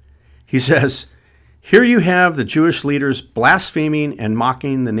 He says, "Here you have the Jewish leaders blaspheming and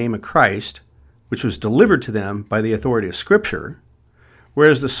mocking the name of Christ, which was delivered to them by the authority of Scripture,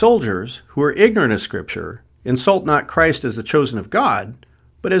 whereas the soldiers, who are ignorant of Scripture, insult not Christ as the chosen of God,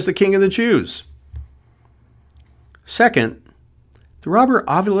 but as the King of the Jews." Second, the robber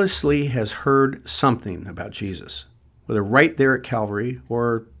obviously has heard something about Jesus, whether right there at Calvary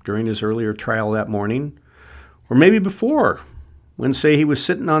or during his earlier trial that morning, or maybe before, when, say, he was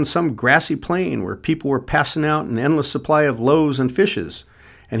sitting on some grassy plain where people were passing out an endless supply of loaves and fishes,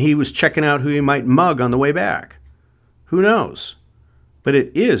 and he was checking out who he might mug on the way back. Who knows? But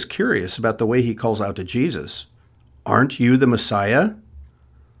it is curious about the way he calls out to Jesus, "Aren't you the Messiah?"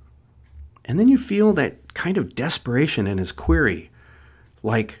 And then you feel that kind of desperation in his query,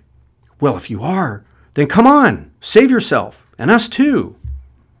 like, "Well, if you are, then come on, save yourself, and us too."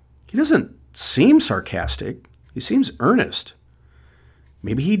 He doesn't seem sarcastic. He seems earnest.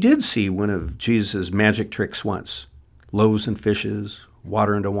 Maybe he did see one of Jesus' magic tricks once. Loaves and fishes,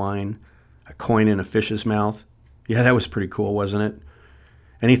 water into wine, a coin in a fish's mouth. Yeah, that was pretty cool, wasn't it?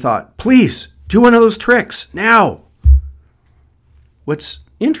 And he thought, "Please, do one of those tricks, now." What's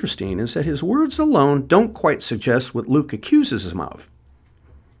interesting is that his words alone don't quite suggest what Luke accuses him of.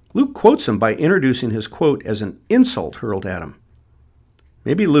 Luke quotes him by introducing his quote as an insult hurled at him.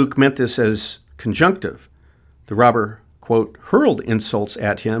 Maybe Luke meant this as conjunctive. The robber, quote, hurled insults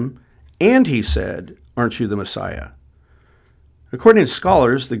at him, and he said, "Aren't you the Messiah?" According to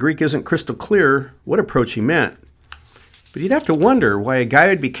scholars, the Greek isn't crystal clear what approach he meant. But you'd have to wonder why a guy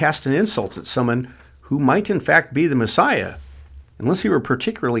would be casting insults at someone who might in fact be the Messiah, unless he were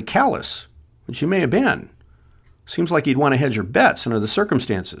particularly callous, which he may have been. Seems like you'd want to hedge your bets under the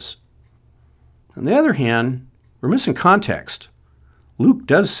circumstances. On the other hand, we're missing context. Luke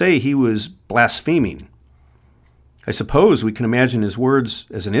does say he was blaspheming. I suppose we can imagine his words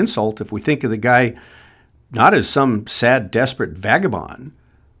as an insult if we think of the guy not as some sad, desperate vagabond,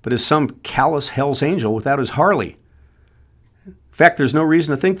 but as some callous Hell's Angel without his Harley. In fact, there's no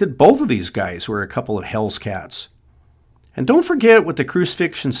reason to think that both of these guys were a couple of Hell's Cats. And don't forget what the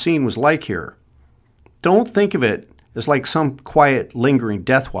crucifixion scene was like here. Don't think of it as like some quiet, lingering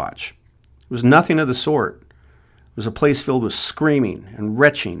death watch. It was nothing of the sort. It was a place filled with screaming and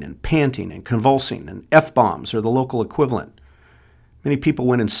retching and panting and convulsing and F-bombs, or the local equivalent. Many people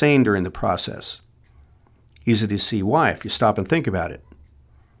went insane during the process. Easy to see why if you stop and think about it.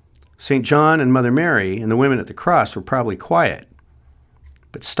 St. John and Mother Mary and the women at the cross were probably quiet.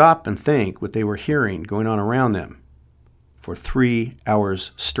 But stop and think what they were hearing going on around them for 3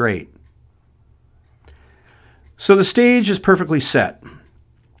 hours straight. So the stage is perfectly set.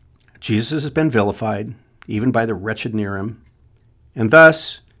 Jesus has been vilified, even by the wretched near him, and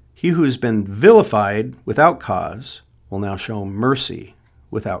thus he who has been vilified without cause will now show mercy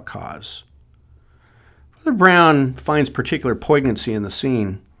without cause. Father Brown finds particular poignancy in the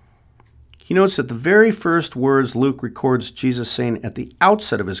scene. He notes that the very first words Luke records Jesus saying at the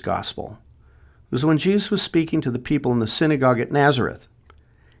outset of his gospel was when Jesus was speaking to the people in the synagogue at Nazareth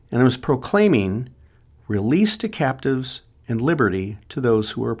and was proclaiming release to captives and liberty to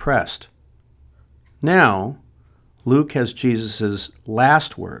those who are oppressed. Now, Luke has Jesus'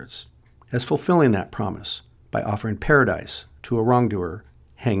 last words as fulfilling that promise by offering paradise to a wrongdoer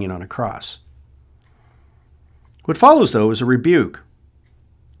hanging on a cross. What follows, though, is a rebuke,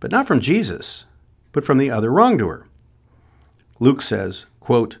 but not from Jesus, but from the other wrongdoer. Luke says,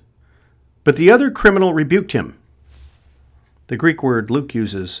 quote, "But the other criminal rebuked him." The Greek word Luke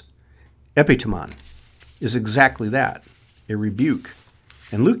uses Epitomon is exactly that, a rebuke.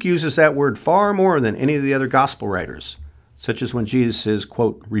 And Luke uses that word far more than any of the other gospel writers, such as when Jesus is,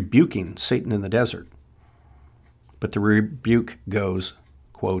 quote, rebuking Satan in the desert. But the rebuke goes,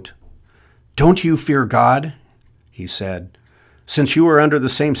 quote, "Don't you fear God?" he said, "since you are under the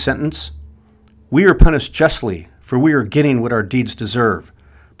same sentence? We are punished justly, for we are getting what our deeds deserve,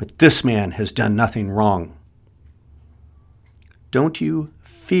 but this man has done nothing wrong." Don't you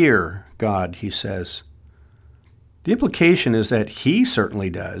fear God, he says. The implication is that he certainly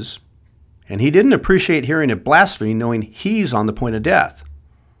does, and he didn't appreciate hearing a blasphemy knowing he's on the point of death.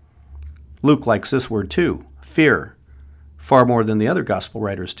 Luke likes this word too, fear, far more than the other gospel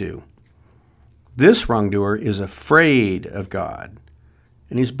writers do. This wrongdoer is afraid of God,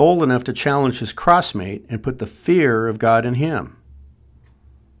 and he's bold enough to challenge his crossmate and put the fear of God in him.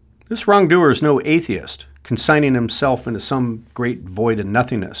 This wrongdoer is no atheist, consigning himself into some great void of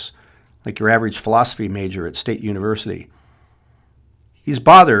nothingness, like your average philosophy major at State University. He's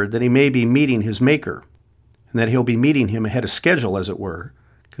bothered that he may be meeting his maker, and that he'll be meeting him ahead of schedule, as it were,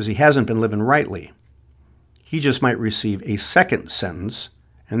 because he hasn't been living rightly. He just might receive a second sentence,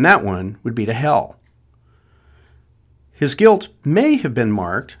 and that one would be to hell. His guilt may have been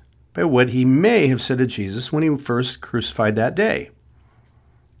marked by what he may have said to Jesus when he first crucified that day.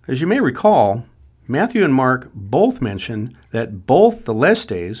 As you may recall, Matthew and Mark both mention that both the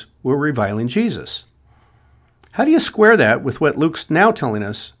Lestes were reviling Jesus. How do you square that with what Luke's now telling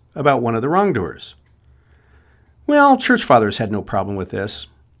us about one of the wrongdoers? Well, church fathers had no problem with this.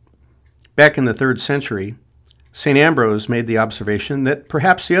 Back in the 3rd century, St. Ambrose made the observation that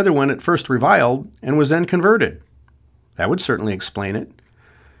perhaps the other one at first reviled and was then converted. That would certainly explain it.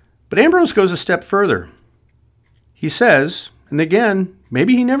 But Ambrose goes a step further. He says, and again,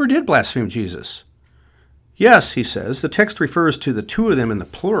 maybe he never did blaspheme Jesus. Yes, he says, the text refers to the two of them in the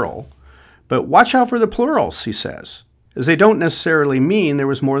plural, but watch out for the plurals, he says, as they don't necessarily mean there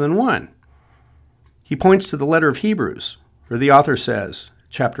was more than one. He points to the letter of Hebrews, where the author says,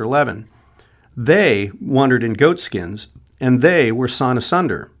 chapter 11, "They wandered in goatskins, and they were sawn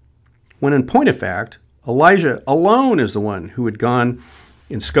asunder," when in point of fact, Elijah alone is the one who had gone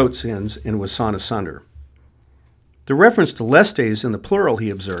in goatskins and was sawn asunder. The reference to Lestes in the plural,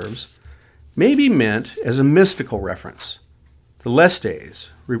 he observes, may be meant as a mystical reference. The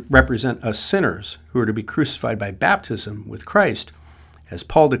Lestes represent us sinners who are to be crucified by baptism with Christ, as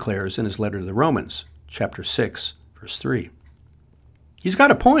Paul declares in his letter to the Romans, chapter 6, verse 3. He's got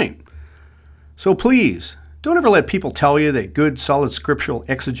a point. So please, don't ever let people tell you that good, solid scriptural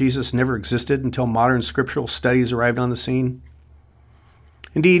exegesis never existed until modern scriptural studies arrived on the scene.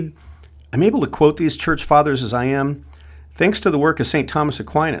 Indeed, I'm able to quote these church fathers as I am, thanks to the work of St. Thomas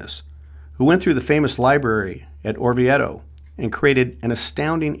Aquinas, who went through the famous library at Orvieto and created an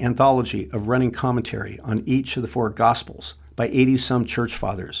astounding anthology of running commentary on each of the 4 Gospels by 80-some church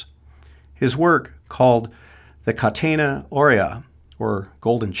fathers. His work, called the Catena Aurea, or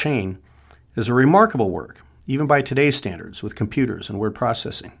Golden Chain, is a remarkable work, even by today's standards with computers and word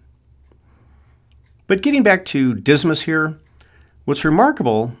processing. But getting back to Dismas here, what's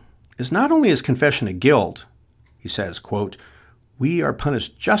remarkable is not only his confession of guilt. He says, quote, "We are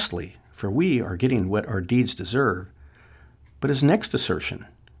punished justly, for we are getting what our deeds deserve," but his next assertion,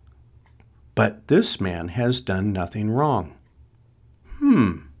 "But this man has done nothing wrong."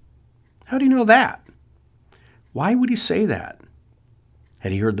 How do you know that? Why would he say that?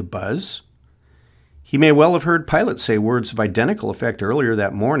 Had he heard the buzz? He may well have heard Pilate say words of identical effect earlier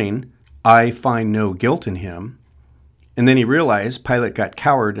that morning, "I find no guilt in him." And then he realized Pilate got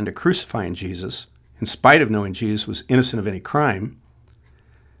cowered into crucifying Jesus, in spite of knowing Jesus was innocent of any crime.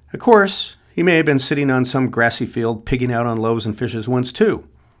 Of course, he may have been sitting on some grassy field pigging out on loaves and fishes once too.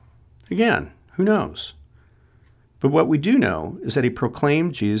 Again, who knows? But what we do know is that he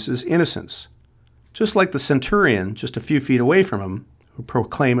proclaimed Jesus' innocence, just like the centurion just a few feet away from him who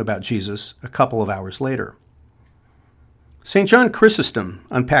proclaimed about Jesus a couple of hours later. St. John Chrysostom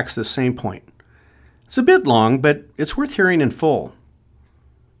unpacks this same point. It's a bit long, but it's worth hearing in full.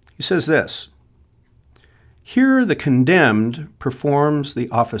 He says this, "Here the condemned performs the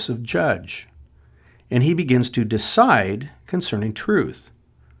office of judge, and he begins to decide concerning truth,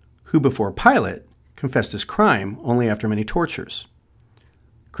 who before Pilate confessed his crime only after many tortures."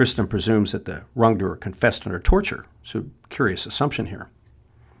 Chrysostom presumes that the wrongdoer confessed under torture, so curious assumption here.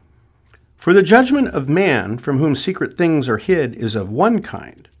 "For the judgment of man from whom secret things are hid is of one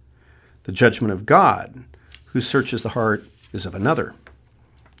kind. The judgment of God, who searches the heart, is of another.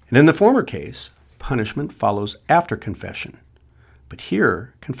 And in the former case, punishment follows after confession. But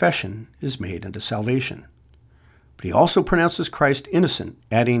here, confession is made unto salvation. But he also pronounces Christ innocent,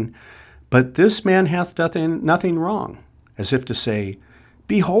 adding, But this man hath done nothing wrong, as if to say,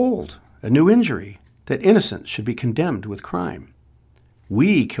 Behold, a new injury, that innocent should be condemned with crime.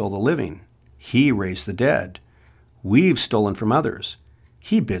 We kill the living, he raised the dead. We've stolen from others,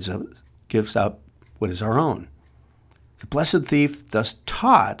 he gives up what is our own. The blessed thief thus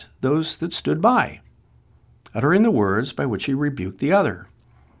taught those that stood by, uttering the words by which he rebuked the other.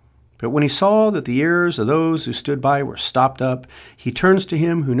 But when he saw that the ears of those who stood by were stopped up, he turns to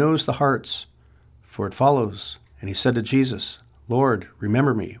him who knows the hearts, for it follows. And he said to Jesus, Lord,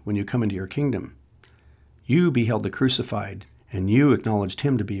 remember me when you come into your kingdom. You beheld the crucified, and you acknowledged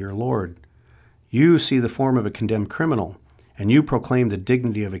him to be your Lord. You see the form of a condemned criminal, and you proclaim the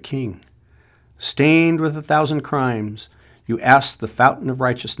dignity of a king. Stained with 1,000 crimes, you ask the fountain of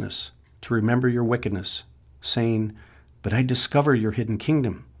righteousness to remember your wickedness, saying, But I discover your hidden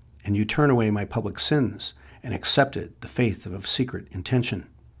kingdom, and you turn away my public sins, and accepted the faith of secret intention.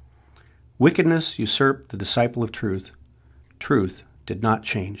 Wickedness usurped the disciple of truth. Truth did not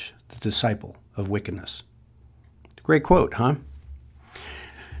change the disciple of wickedness. Great quote, huh?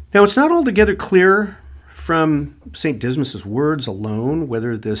 Now, it's not altogether clear from St. Dismas' words alone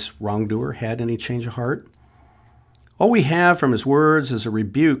whether this wrongdoer had any change of heart. All we have from his words is a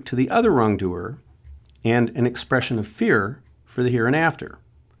rebuke to the other wrongdoer and an expression of fear for the hereinafter.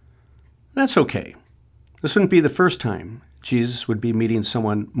 That's okay. This wouldn't be the first time Jesus would be meeting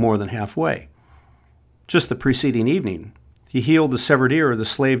someone more than halfway. Just the preceding evening, he healed the severed ear of the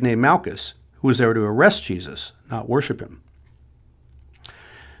slave named Malchus, who was there to arrest Jesus, not worship him.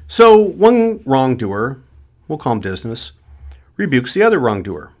 So one wrongdoer, we'll call him Dismas, rebukes the other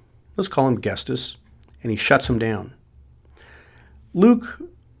wrongdoer. Let's call him Gestas, and he shuts him down. Luke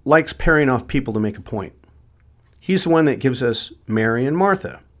likes pairing off people to make a point. He's the one that gives us Mary and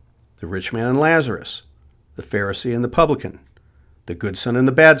Martha, the rich man and Lazarus, the Pharisee and the publican, the good son and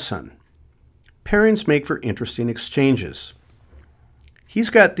the bad son. Pairings make for interesting exchanges. He's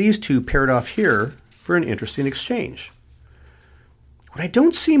got these two paired off here for an interesting exchange. What I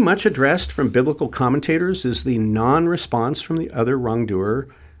don't see much addressed from biblical commentators is the non-response from the other wrongdoer,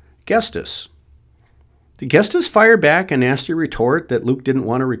 Gestas. Did Gestas fire back a nasty retort that Luke didn't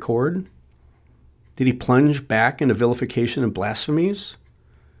want to record? Did he plunge back into vilification and blasphemies?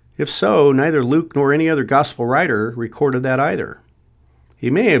 If so, neither Luke nor any other gospel writer recorded that either. He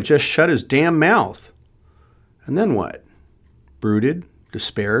may have just shut his damn mouth. And then what? Brooded?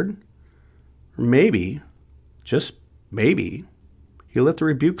 Despaired? Or maybe, just maybe, he let the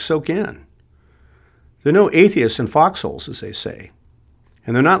rebuke soak in. There are no atheists in foxholes, as they say,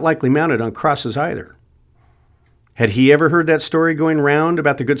 and they're not likely mounted on crosses either. Had he ever heard that story going round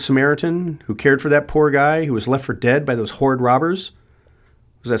about the Good Samaritan who cared for that poor guy who was left for dead by those horrid robbers?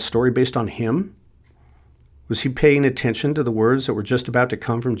 Was that story based on him? Was he paying attention to the words that were just about to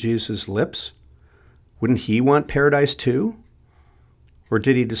come from Jesus' lips? Wouldn't he want paradise too? Or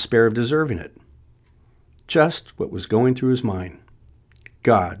did he despair of deserving it? Just what was going through his mind.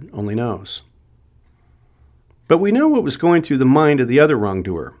 God only knows. But we know what was going through the mind of the other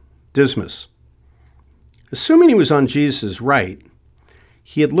wrongdoer, Dismas. Assuming he was on Jesus' right,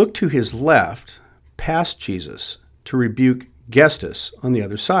 he had looked to his left, past Jesus, to rebuke Gestas on the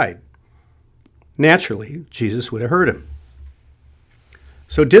other side. Naturally, Jesus would have heard him.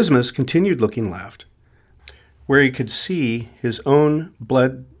 So Dismas continued looking left, where he could see his own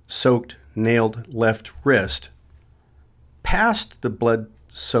blood-soaked, nailed left wrist, past the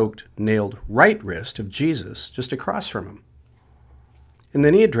blood-soaked, nailed right wrist of Jesus just across from him. And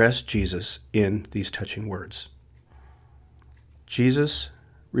then he addressed Jesus in these touching words. Jesus,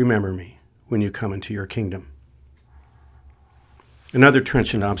 remember me when you come into your kingdom. Another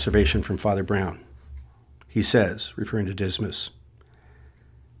trenchant observation from Father Brown. He says, referring to Dismas,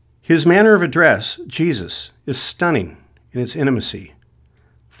 his manner of address, Jesus, is stunning in its intimacy,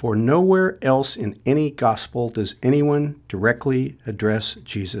 for nowhere else in any gospel does anyone directly address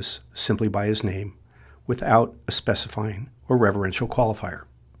Jesus simply by his name without a specifying or reverential qualifier.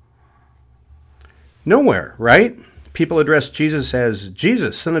 Nowhere, right? People address Jesus as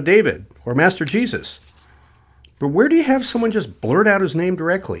Jesus, Son of David, or Master Jesus. But where do you have someone just blurt out his name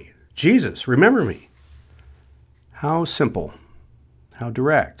directly? Jesus, remember me. How simple, how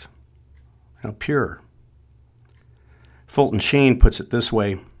direct, how pure. Fulton Sheen puts it this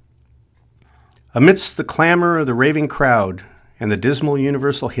way. Amidst the clamor of the raving crowd and the dismal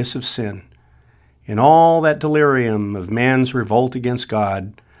universal hiss of sin, in all that delirium of man's revolt against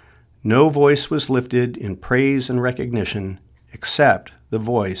God, no voice was lifted in praise and recognition except the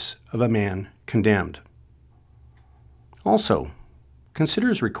voice of a man condemned. Also, consider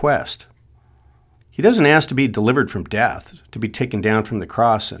his request. He doesn't ask to be delivered from death, to be taken down from the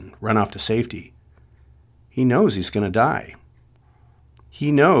cross and run off to safety. He knows he's going to die.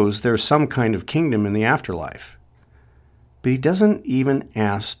 He knows there's some kind of kingdom in the afterlife. But he doesn't even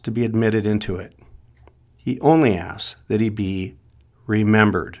ask to be admitted into it. He only asks that he be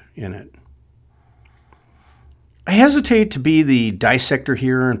remembered in it. I hesitate to be the dissector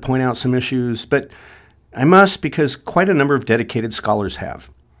here and point out some issues, but I must because quite a number of dedicated scholars have.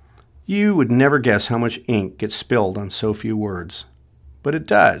 You would never guess how much ink gets spilled on so few words, but it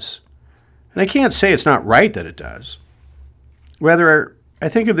does. And I can't say it's not right that it does. Rather, I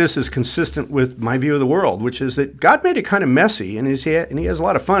think of this as consistent with my view of the world, which is that God made it kind of messy, and he has a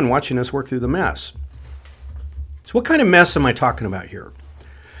lot of fun watching us work through the mess. So what kind of mess am I talking about here?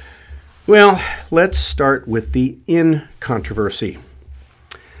 Well, let's start with the in controversy.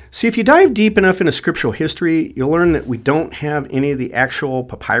 See, if you dive deep enough into scriptural history, you'll learn that we don't have any of the actual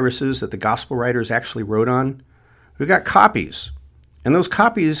papyruses that the gospel writers actually wrote on. We've got copies, and those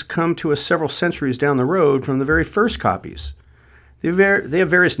copies come to us several centuries down the road from the very first copies. They have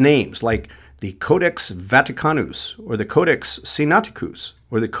various names, like the Codex Vaticanus, or the Codex Sinaiticus,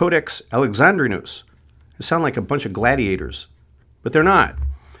 or the Codex Alexandrinus. They sound like a bunch of gladiators, but they're not.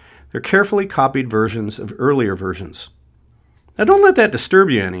 They're carefully copied versions of earlier versions. Now, don't let that disturb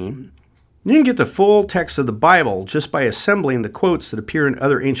you any. You can get the full text of the Bible just by assembling the quotes that appear in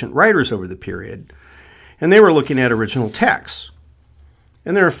other ancient writers over the period, and they were looking at original texts.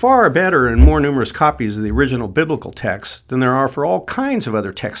 And there are far better and more numerous copies of the original biblical text than there are for all kinds of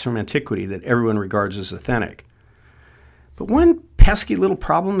other texts from antiquity that everyone regards as authentic. But one pesky little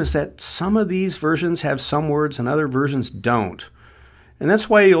problem is that some of these versions have some words and other versions don't. And that's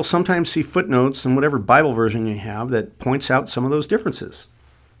why you'll sometimes see footnotes in whatever Bible version you have that points out some of those differences.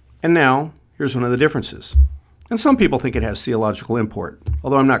 And now, here's one of the differences. And some people think it has theological import,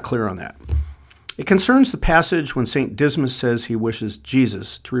 although I'm not clear on that. It concerns the passage when St. Dismas says he wishes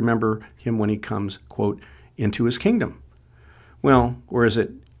Jesus to remember him when he comes, quote, into his kingdom. Well, or is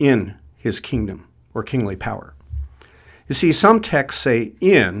it in his kingdom or kingly power? You see, some texts say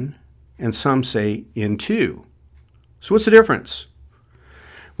in and some say into. So what's the difference?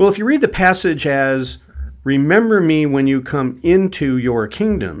 Well, if you read the passage as, remember me when you come into your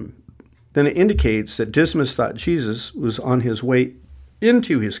kingdom, then it indicates that Dismas thought Jesus was on his way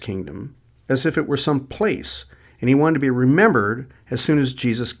into his kingdom as if it were some place, and he wanted to be remembered as soon as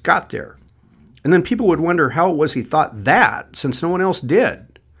Jesus got there. And then people would wonder how it was he thought that, since no one else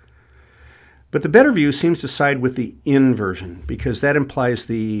did. But the better view seems to side with the in version, because that implies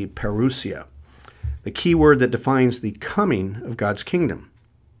the parousia, the key word that defines the coming of God's kingdom.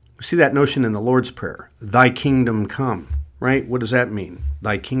 We see that notion in the Lord's Prayer, thy kingdom come, right? What does that mean?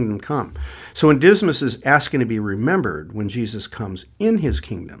 Thy kingdom come. So when Dismas is asking to be remembered when Jesus comes in his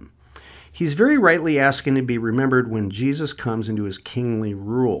kingdom, he's very rightly asking to be remembered when Jesus comes into his kingly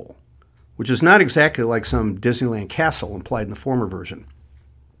rule, which is not exactly like some Disneyland castle implied in the former version.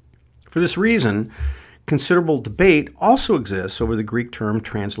 For this reason, considerable debate also exists over the Greek term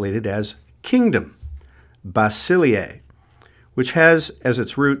translated as kingdom, basileia, which has as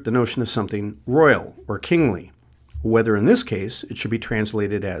its root the notion of something royal or kingly, whether in this case it should be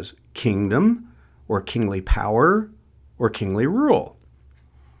translated as kingdom or kingly power or kingly rule.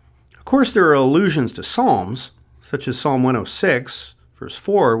 Of course, there are allusions to Psalms, such as Psalm 106, verse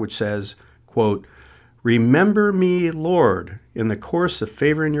 4, which says, quote, remember me, Lord, in the course of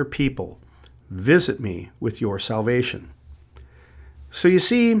favoring your people. Visit me with your salvation. So you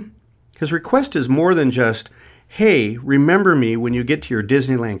see, his request is more than just, hey, remember me when you get to your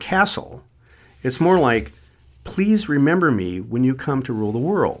Disneyland castle. It's more like, please remember me when you come to rule the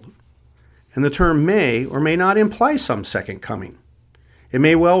world. And the term may or may not imply some second coming. It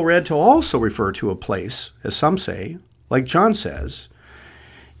may well read to also refer to a place, as some say, like John says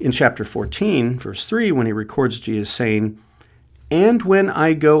in chapter 14, verse 3, when he records Jesus saying, and when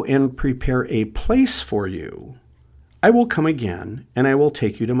I go and prepare a place for you, I will come again, and I will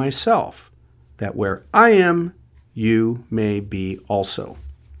take you to myself, that where I am, you may be also.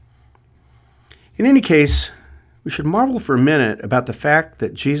 In any case, we should marvel for a minute about the fact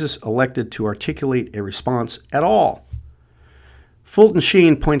that Jesus elected to articulate a response at all. Fulton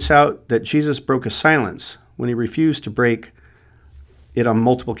Sheen points out that Jesus broke a silence when he refused to break it on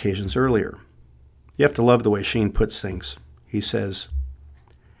multiple occasions earlier. You have to love the way Sheen puts things. He says,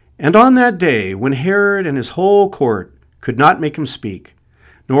 and on that day, when Herod and his whole court could not make him speak,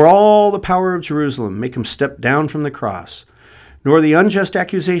 nor all the power of Jerusalem make him step down from the cross, nor the unjust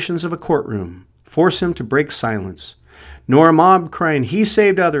accusations of a courtroom force him to break silence, nor a mob crying, he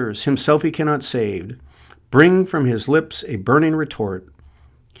saved others, himself he cannot save, bring from his lips a burning retort,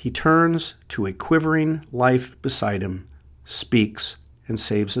 he turns to a quivering life beside him, speaks, and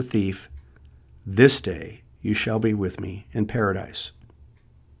saves a thief. This day you shall be with me in paradise.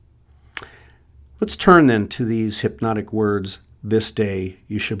 Let's turn then to these hypnotic words, this day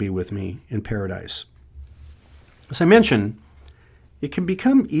you shall be with me in paradise. As I mentioned, it can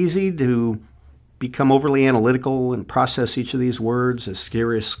become easy to become overly analytical and process each of these words, as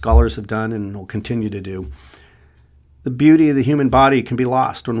serious scholars have done and will continue to do. The beauty of the human body can be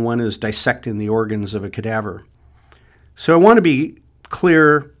lost when one is dissecting the organs of a cadaver. So I want to be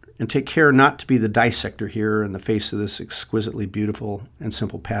clear and take care not to be the dissector here in the face of this exquisitely beautiful and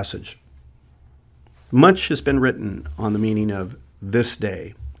simple passage. Much has been written on the meaning of this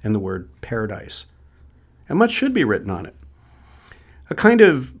day and the word paradise, and much should be written on it. A kind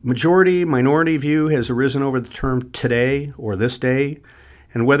of majority-minority view has arisen over the term today or this day,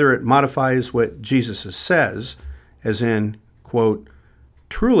 and whether it modifies what Jesus says, as in, quote,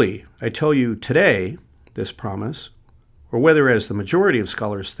 truly, I tell you today, this promise, or whether, as the majority of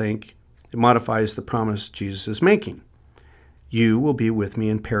scholars think, it modifies the promise Jesus is making. You will be with me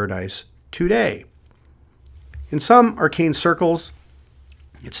in paradise today. In some arcane circles,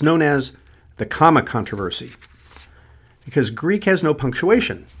 it's known as the comma controversy, because Greek has no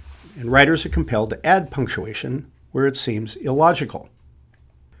punctuation, and writers are compelled to add punctuation where it seems illogical.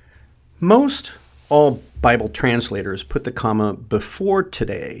 Most all Bible translators put the comma before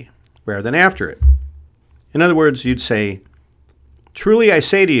today rather than after it. In other words, you'd say, truly I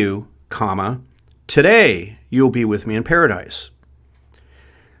say to you, comma, today you'll be with me in paradise.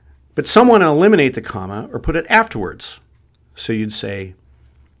 But some want to eliminate the comma or put it afterwards. So you'd say,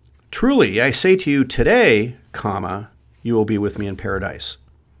 truly I say to you today, comma, you will be with me in paradise.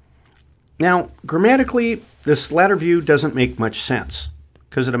 Now, grammatically, this latter view doesn't make much sense,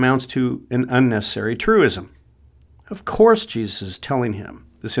 because it amounts to an unnecessary truism. Of course Jesus is telling him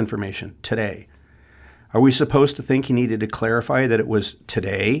this information today. Are we supposed to think he needed to clarify that it was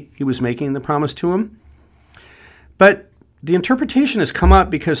today he was making the promise to him? But the interpretation has come up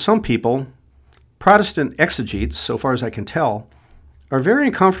because some people, Protestant exegetes, so far as I can tell, are very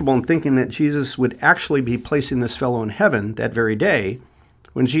uncomfortable in thinking that Jesus would actually be placing this fellow in heaven that very day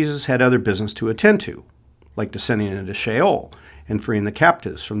when Jesus had other business to attend to, like descending into Sheol and freeing the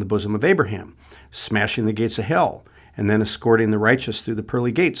captives from the bosom of Abraham, smashing the gates of hell, and then escorting the righteous through the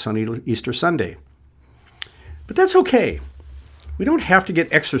pearly gates on Easter Sunday. But that's okay. We don't have to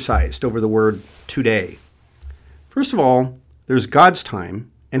get exercised over the word today. First of all, there's God's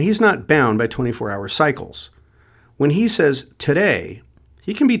time, and he's not bound by 24-hour cycles. When he says today,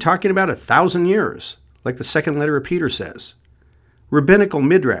 he can be talking about 1,000 years, like the second letter of Peter says. Rabbinical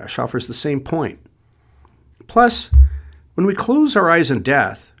Midrash offers the same point. Plus, when we close our eyes in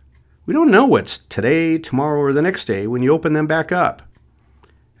death, we don't know what's today, tomorrow, or the next day when you open them back up.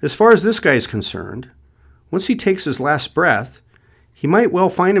 As far as this guy is concerned, once he takes his last breath, he might well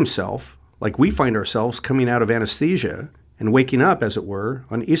find himself, like we find ourselves coming out of anesthesia and waking up, as it were,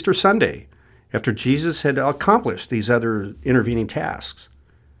 on Easter Sunday, after Jesus had accomplished these other intervening tasks.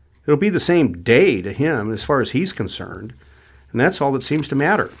 It'll be the same day to him as far as he's concerned, and that's all that seems to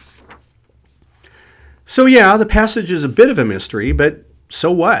matter. So yeah, the passage is a bit of a mystery, but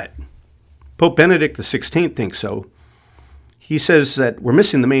so what? Pope Benedict XVI thinks so. He says that we're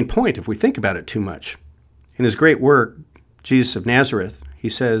missing the main point if we think about it too much. In his great work, Jesus of Nazareth, he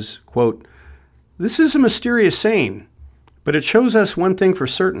says, quote, this is a mysterious saying, but it shows us one thing for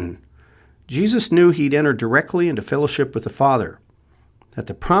certain. Jesus knew he'd enter directly into fellowship with the Father, that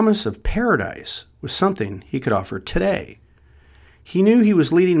the promise of paradise was something he could offer today. He knew he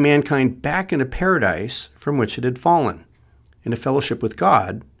was leading mankind back into paradise from which it had fallen, into fellowship with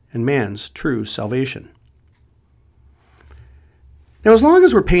God and man's true salvation. Now, as long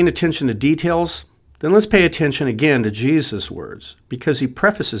as we're paying attention to details, then let's pay attention again to Jesus' words, because he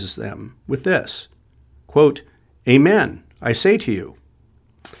prefaces them with this, quote, Amen, I say to you.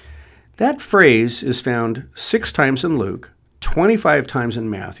 That phrase is found 6 times in Luke, 25 times in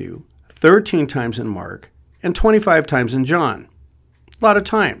Matthew, 13 times in Mark, and 25 times in John. A lot of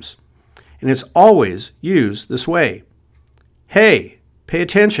times. And it's always used this way. Hey, pay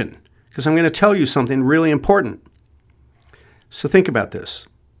attention, because I'm going to tell you something really important. So think about this.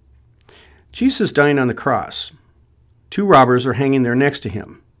 Jesus is dying on the cross. 2 robbers are hanging there next to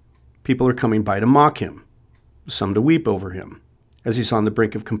him. People are coming by to mock him, some to weep over him, as he's on the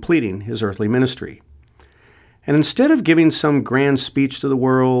brink of completing his earthly ministry. And instead of giving some grand speech to the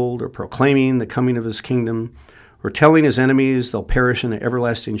world or proclaiming the coming of his kingdom or telling his enemies they'll perish in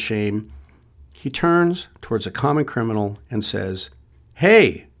everlasting shame, he turns towards a common criminal and says,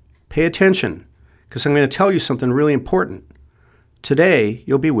 Hey, pay attention, because I'm going to tell you something really important. Today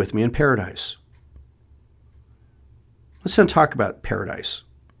you'll be with me in paradise. Let's then talk about paradise.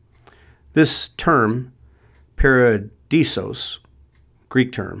 This term, paradisos,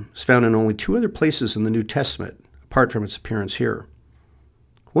 Greek term, is found in only 2 other places in the New Testament, apart from its appearance here.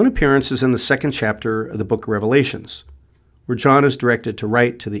 One appearance is in the 2nd chapter of the book of Revelations, where John is directed to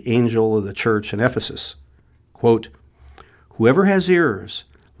write to the angel of the church in Ephesus, quote, "Whoever has ears,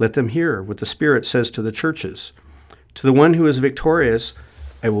 let them hear what the Spirit says to the churches. To the one who is victorious,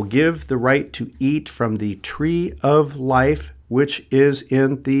 I will give the right to eat from the tree of life, which is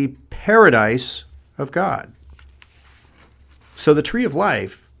in the paradise of God." So the tree of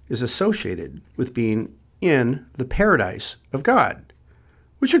life is associated with being in the paradise of God,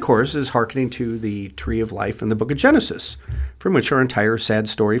 which of course is hearkening to the tree of life in the book of Genesis, from which our entire sad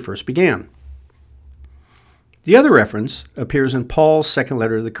story first began. The other reference appears in Paul's 2nd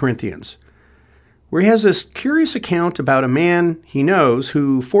letter to the Corinthians, where he has this curious account about a man he knows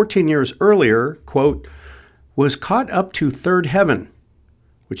who 14 years earlier, quote, was caught up to 3rd heaven,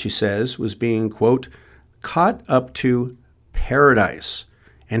 which he says was being, quote, caught up to paradise,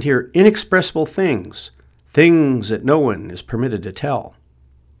 and hear inexpressible things that no one is permitted to tell.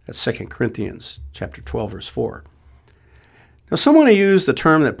 That's 2 Corinthians chapter 12, verse 4. Now, some want to use the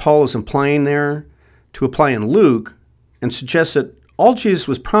term that Paul is implying there to apply in Luke and suggest that all Jesus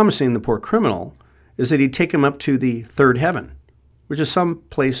was promising the poor criminal is that he'd take him up to the 3rd heaven, which is some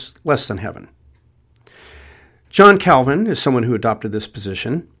place less than heaven. John Calvin is someone who adopted this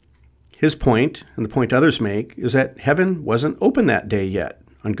position. His point, and the point others make, is that heaven wasn't open that day yet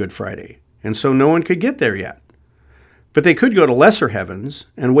on Good Friday, and so no one could get there yet. But they could go to lesser heavens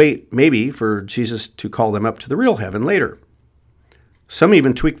and wait, maybe, for Jesus to call them up to the real heaven later. Some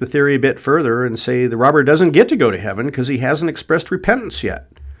even tweak the theory a bit further and say the robber doesn't get to go to heaven because he hasn't expressed repentance yet.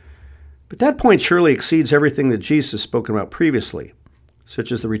 But that point surely exceeds everything that Jesus has spoken about previously,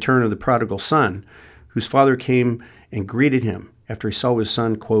 such as the return of the prodigal son, whose father came and greeted him after he saw his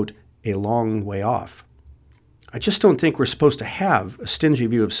son, quote, a long way off. I just don't think we're supposed to have a stingy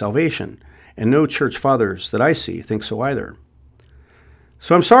view of salvation, and no church fathers that I see think so either.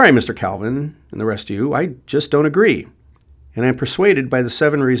 So I'm sorry, Mr. Calvin, and the rest of you, I just don't agree, and I'm persuaded by the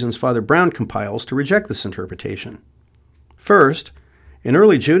 7 reasons Father Brown compiles to reject this interpretation. First, in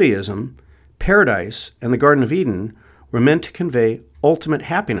early Judaism, paradise and the Garden of Eden were meant to convey ultimate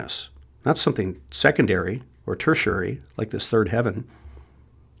happiness, not something secondary or tertiary like this 3rd heaven.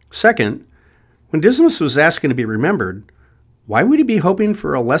 Second, when Dismas was asking to be remembered, why would he be hoping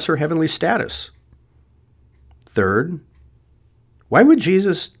for a lesser heavenly status? Third, why would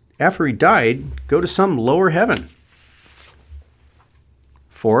Jesus, after he died, go to some lower heaven?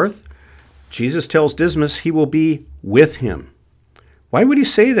 Fourth, Jesus tells Dismas he will be with him. Why would he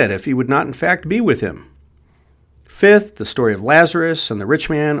say that if he would not in fact be with him? Fifth, the story of Lazarus and the rich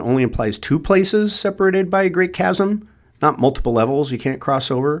man only implies 2 places separated by a great chasm, not multiple levels you can't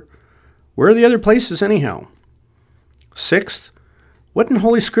cross over. Where are the other places anyhow? Sixth, what in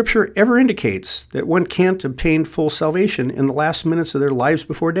Holy Scripture ever indicates that one can't obtain full salvation in the last minutes of their lives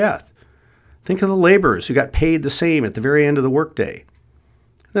before death? Think of the laborers who got paid the same at the very end of the workday.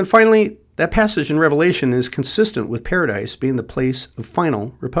 And then finally, that passage in Revelation is consistent with paradise being the place of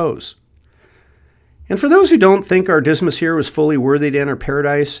final repose. And for those who don't think our Dismas here was fully worthy to enter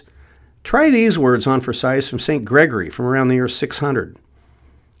paradise, try these words on for size from St. Gregory from around the year 600.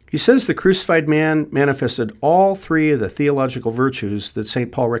 He says the crucified man manifested all 3 of the theological virtues that St.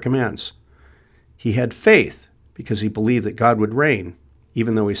 Paul recommends. He had faith because he believed that God would reign,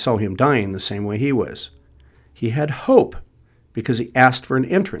 even though he saw him dying the same way he was. He had hope because he asked for an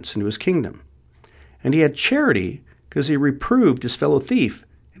entrance into his kingdom. And he had charity because he reproved his fellow thief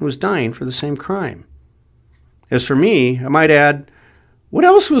and was dying for the same crime. As for me, I might add, what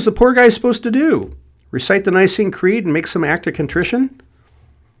else was the poor guy supposed to do? Recite the Nicene Creed and make some act of contrition?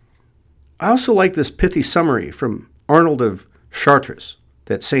 I also like this pithy summary from Arnold of Chartres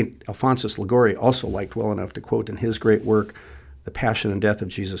that St. Alphonsus Liguori also liked well enough to quote in his great work, The Passion and Death of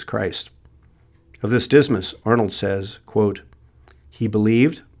Jesus Christ. Of this Dismas, Arnold says, quote, he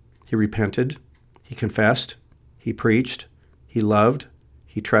believed, he repented, he confessed, he preached, he loved,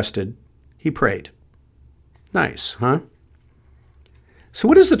 he trusted, he prayed. Nice, huh? So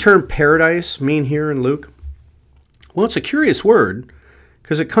what does the term paradise mean here in Luke? Well, it's a curious word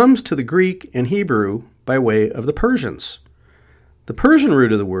because it comes to the Greek and Hebrew by way of the Persians. The Persian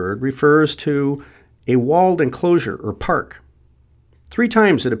root of the word refers to a walled enclosure or park. 3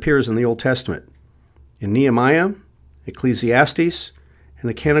 times it appears in the Old Testament, in Nehemiah, Ecclesiastes, and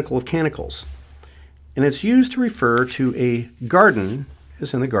the Canticle of Canticles. And it's used to refer to a garden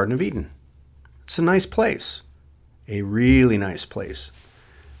as in the Garden of Eden. It's a nice place, a really nice place.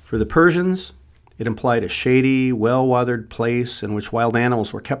 For the Persians, it implied a shady, well-watered place in which wild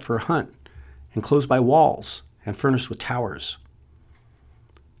animals were kept for a hunt, enclosed by walls and furnished with towers.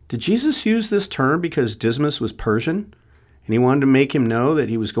 Did Jesus use this term because Dismas was Persian, and he wanted to make him know that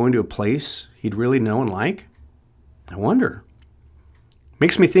he was going to a place he'd really know and like? I wonder.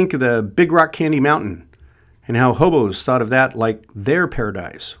 Makes me think of the Big Rock Candy Mountain and how hobos thought of that like their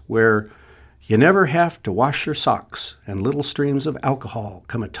paradise, where you never have to wash your socks and little streams of alcohol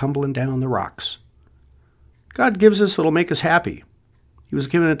come a-tumbling down the rocks. God gives us what'll make us happy. He was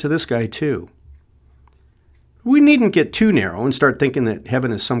giving it to this guy too. We needn't get too narrow and start thinking that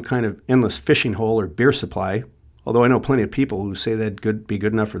heaven is some kind of endless fishing hole or beer supply, although I know plenty of people who say that'd be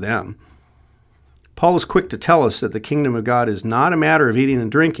good enough for them. Paul is quick to tell us that the kingdom of God is not a matter of eating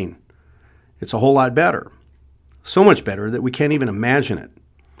and drinking. It's a whole lot better. So much better that we can't even imagine it.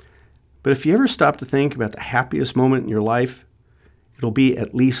 But if you ever stop to think about the happiest moment in your life, it'll be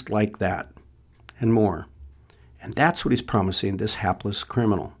at least like that, and more. And that's what he's promising this hapless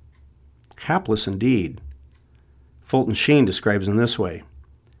criminal. Hapless indeed. Fulton Sheen describes him this way.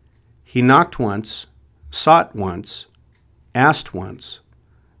 He knocked once, sought once, asked once,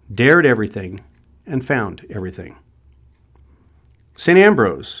 dared everything, and found everything. St.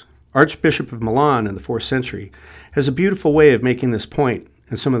 Ambrose, Archbishop of Milan in the 4th century, has a beautiful way of making this point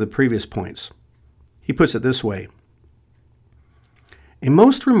and some of the previous points. He puts it this way. A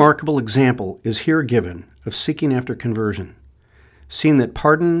most remarkable example is here given of seeking after conversion, seeing that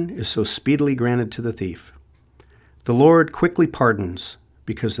pardon is so speedily granted to the thief. The Lord quickly pardons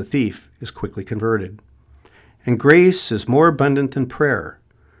because the thief is quickly converted. And grace is more abundant than prayer,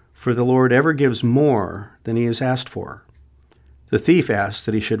 for the Lord ever gives more than he has asked for. The thief asks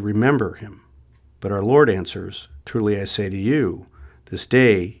that he should remember him, but our Lord answers, truly I say to you, this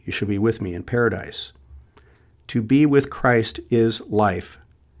day you shall be with me in paradise. To be with Christ is life,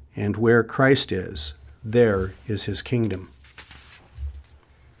 and where Christ is, there is his kingdom.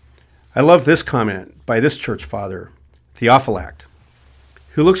 I love this comment by this church father, Theophylact,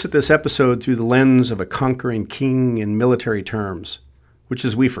 who looks at this episode through the lens of a conquering king in military terms, which,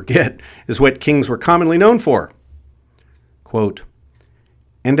 as we forget, is what kings were commonly known for. Quote,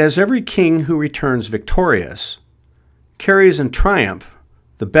 and as every king who returns victorious carries in triumph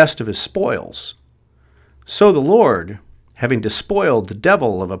the best of his spoils, so the Lord, having despoiled the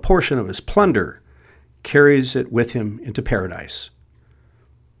devil of a portion of his plunder, carries it with him into paradise.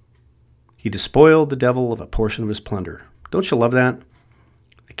 He despoiled the devil of a portion of his plunder. Don't you love that?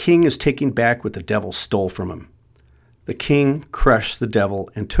 The king is taking back what the devil stole from him. The king crushed the devil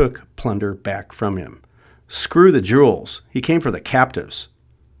and took plunder back from him. Screw the jewels. He came for the captives.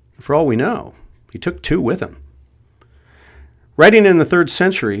 For all we know, he took 2 with him. Writing in the 3rd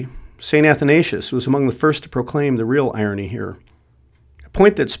century, St. Athanasius was among the first to proclaim the real irony here, a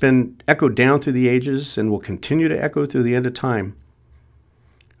point that's been echoed down through the ages and will continue to echo through the end of time.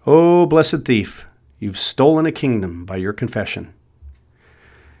 Oh, blessed thief, you've stolen a kingdom by your confession.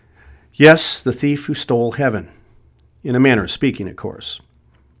 Yes, the thief who stole heaven, in a manner of speaking, of course.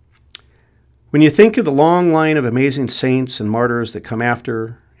 When you think of the long line of amazing saints and martyrs that come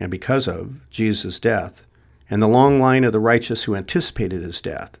after and because of Jesus' death, and the long line of the righteous who anticipated his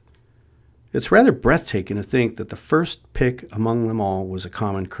death, it's rather breathtaking to think that the first pick among them all was a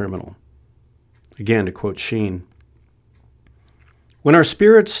common criminal. Again, to quote Sheen, when our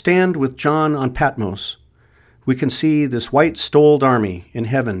spirits stand with John on Patmos, we can see this white-stoled army in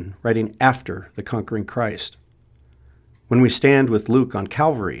heaven riding after the conquering Christ. When we stand with Luke on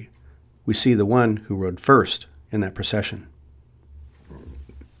Calvary, we see the one who rode first in that procession.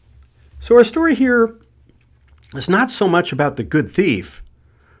 So our story here is not so much about the good thief,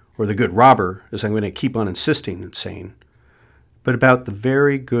 or the good robber, as I'm going to keep on insisting and saying, but about the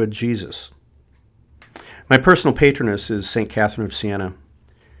very good Jesus. My personal patroness is St. Catherine of Siena.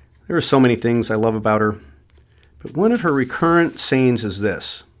 There are so many things I love about her, but one of her recurrent sayings is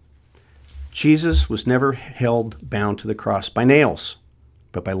this: Jesus was never held bound to the cross by nails,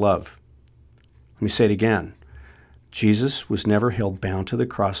 but by love. Let me say it again. Jesus was never held bound to the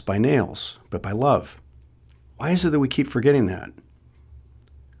cross by nails, but by love. Why is it that we keep forgetting that?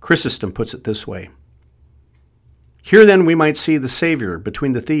 Chrysostom puts it this way. Here then we might see the Savior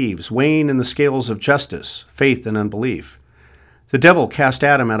between the thieves, weighing in the scales of justice, faith, and unbelief. The devil cast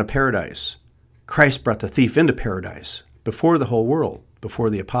Adam out of paradise. Christ brought the thief into paradise, before the whole world,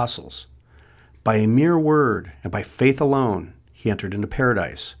 before the apostles. By a mere word and by faith alone, he entered into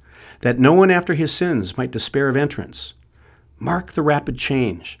paradise, that no one after his sins might despair of entrance. Mark the rapid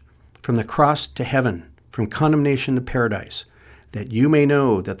change, from the cross to heaven, from condemnation to paradise, that you may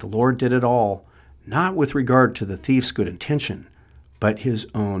know that the Lord did it all, not with regard to the thief's good intention, but his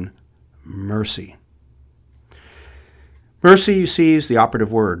own mercy. Mercy, you see, is the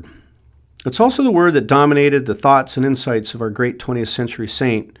operative word. It's also the word that dominated the thoughts and insights of our great 20th century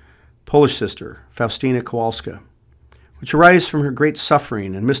saint, Polish sister, Faustina Kowalska, which arise from her great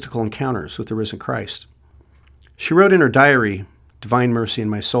suffering and mystical encounters with the risen Christ. She wrote in her diary, Divine Mercy in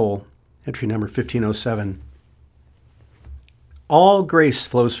My Soul, entry number 1507, "All grace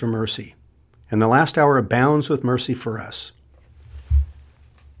flows from mercy, and the last hour abounds with mercy for us.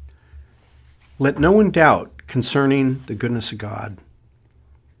 Let no one doubt concerning the goodness of God.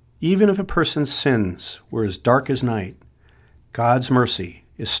 Even if a person's sins were as dark as night, God's mercy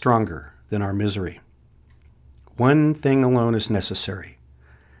is stronger than our misery. One thing alone is necessary,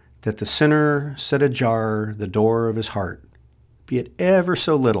 that the sinner set ajar the door of his heart, be it ever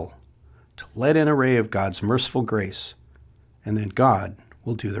so little, to let in a ray of God's merciful grace, and then God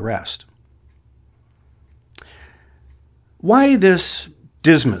will do the rest." Why this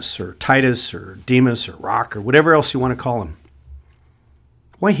Dismas or Titus or Demas or Rock or whatever else you want to call him?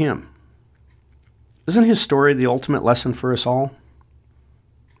 Why him? Isn't his story the ultimate lesson for us all?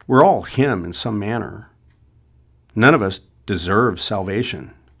 We're all him in some manner. None of us deserves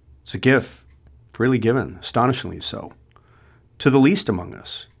salvation. It's a gift, freely given, astonishingly so, to the least among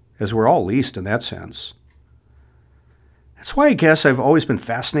us, as we're all least in that sense. That's why I guess I've always been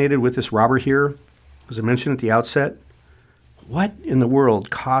fascinated with this robber here. As I mentioned at the outset, what in the world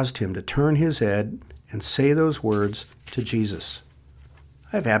caused him to turn his head and say those words to Jesus?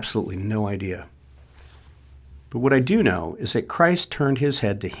 I have absolutely no idea. But what I do know is that Christ turned his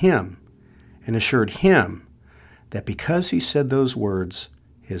head to him and assured him that because he said those words,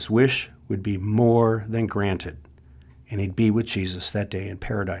 his wish would be more than granted, and he'd be with Jesus that day in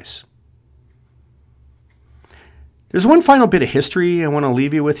paradise. There's one final bit of history I want to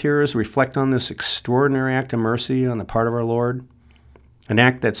leave you with here as we reflect on this extraordinary act of mercy on the part of our Lord, an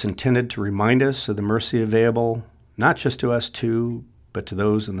act that's intended to remind us of the mercy available not just to us too, but to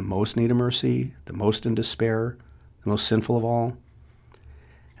those in the most need of mercy, the most in despair, the most sinful of all.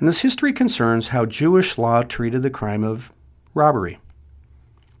 And this history concerns how Jewish law treated the crime of robbery.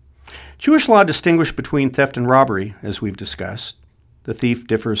 Jewish law distinguished between theft and robbery, as we've discussed. The thief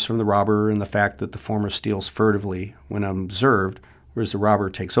differs from the robber in the fact that the former steals furtively when observed, whereas the robber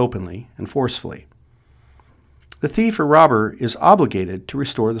takes openly and forcefully. The thief or robber is obligated to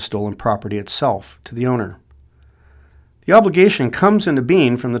restore the stolen property itself to the owner. The obligation comes into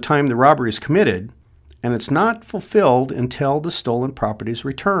being from the time the robbery is committed, and it's not fulfilled until the stolen property is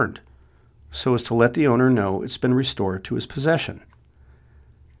returned, so as to let the owner know it's been restored to his possession.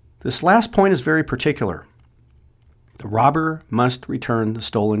 This last point is very particular. The robber must return the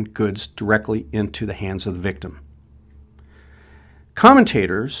stolen goods directly into the hands of the victim.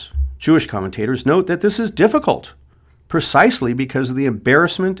 Jewish commentators, note that this is difficult, precisely because of the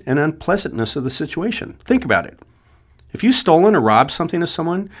embarrassment and unpleasantness of the situation. Think about it. If you've stolen or robbed something to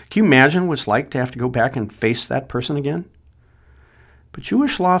someone, can you imagine what it's like to have to go back and face that person again? But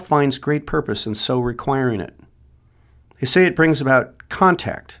Jewish law finds great purpose in so requiring it. They say it brings about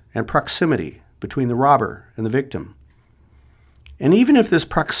contact and proximity between the robber and the victim. And even if this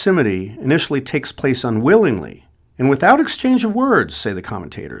proximity initially takes place unwillingly and without exchange of words, say the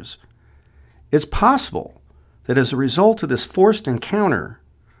commentators, it's possible that as a result of this forced encounter,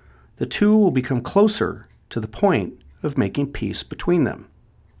 the two will become closer to the point of making peace between them.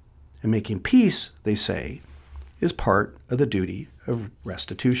 And making peace, they say, is part of the duty of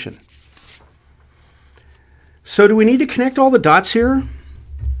restitution. So do we need to connect all the dots here?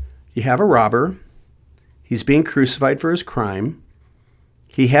 You have a robber. He's being crucified for his crime.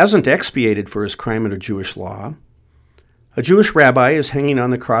 He hasn't expiated for his crime under Jewish law. A Jewish rabbi is hanging on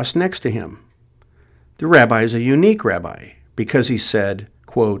the cross next to him. The rabbi is a unique rabbi because he said,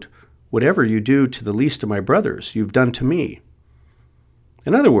 quote, "Whatever you do to the least of my brothers, you've done to me."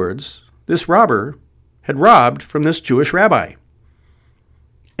 In other words, this robber had robbed from this Jewish rabbi.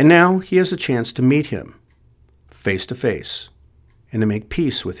 And now he has a chance to meet him face to face and to make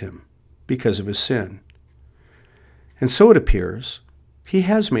peace with him because of his sin. And so it appears he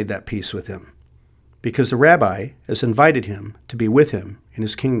has made that peace with him because the rabbi has invited him to be with him in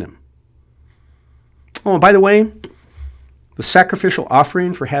his kingdom. Oh, and by the way, the sacrificial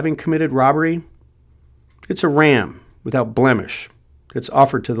offering for having committed robbery, it's a ram without blemish. It's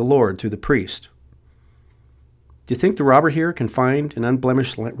offered to the Lord through the priest. Do you think the robber here can find an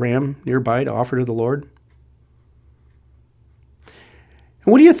unblemished ram nearby to offer to the Lord?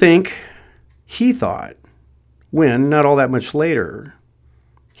 And what do you think he thought when, not all that much later,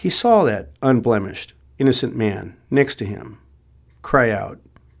 he saw that unblemished, innocent man next to him cry out,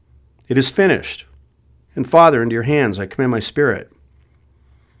 "It is finished," And Father, into your hands I commend my spirit.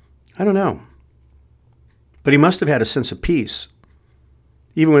 I don't know. But he must have had a sense of peace,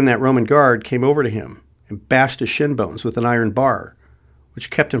 even when that Roman guard came over to him and bashed his shin bones with an iron bar, which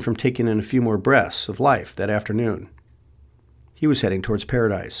kept him from taking in a few more breaths of life that afternoon. He was heading towards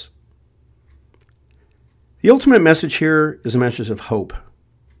paradise. The ultimate message here is a message of hope.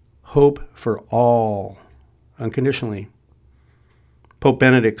 Hope for all, unconditionally. Pope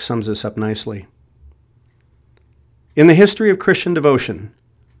Benedict sums this up nicely. In the history of Christian devotion,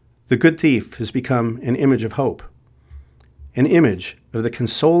 the good thief has become an image of hope, an image of the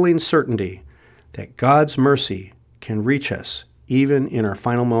consoling certainty that God's mercy can reach us even in our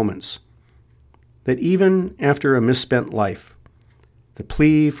final moments, that even after a misspent life, the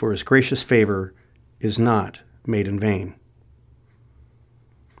plea for his gracious favor is not made in vain.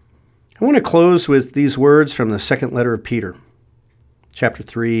 I want to close with these words from the second letter of Peter, chapter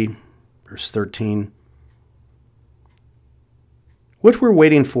 3, verse 13. What we're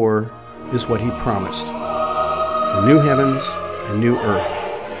waiting for is what he promised, the new heavens and new earth,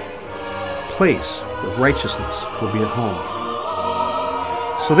 a place where righteousness will be at home.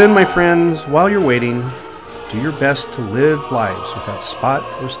 So then, my friends, while you're waiting, do your best to live lives without spot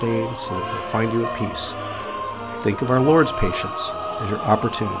or stain so that he'll find you at peace. Think of our Lord's patience as your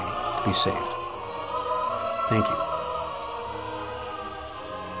opportunity to be saved. Thank you.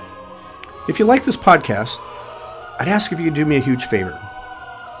 If you like this podcast, I'd ask if you could do me a huge favor.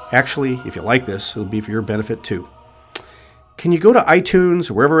 Actually, if you like this, it'll be for your benefit too. Can you go to iTunes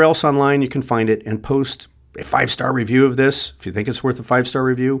or wherever else online you can find it and post a 5-star review of this if you think it's worth a 5-star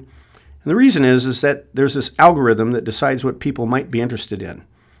review? And the reason is that there's this algorithm that decides what people might be interested in.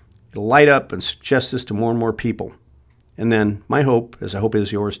 It'll light up and suggest this to more and more people. And then my hope, as I hope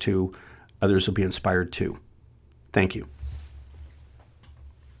is yours too, others will be inspired too. Thank you.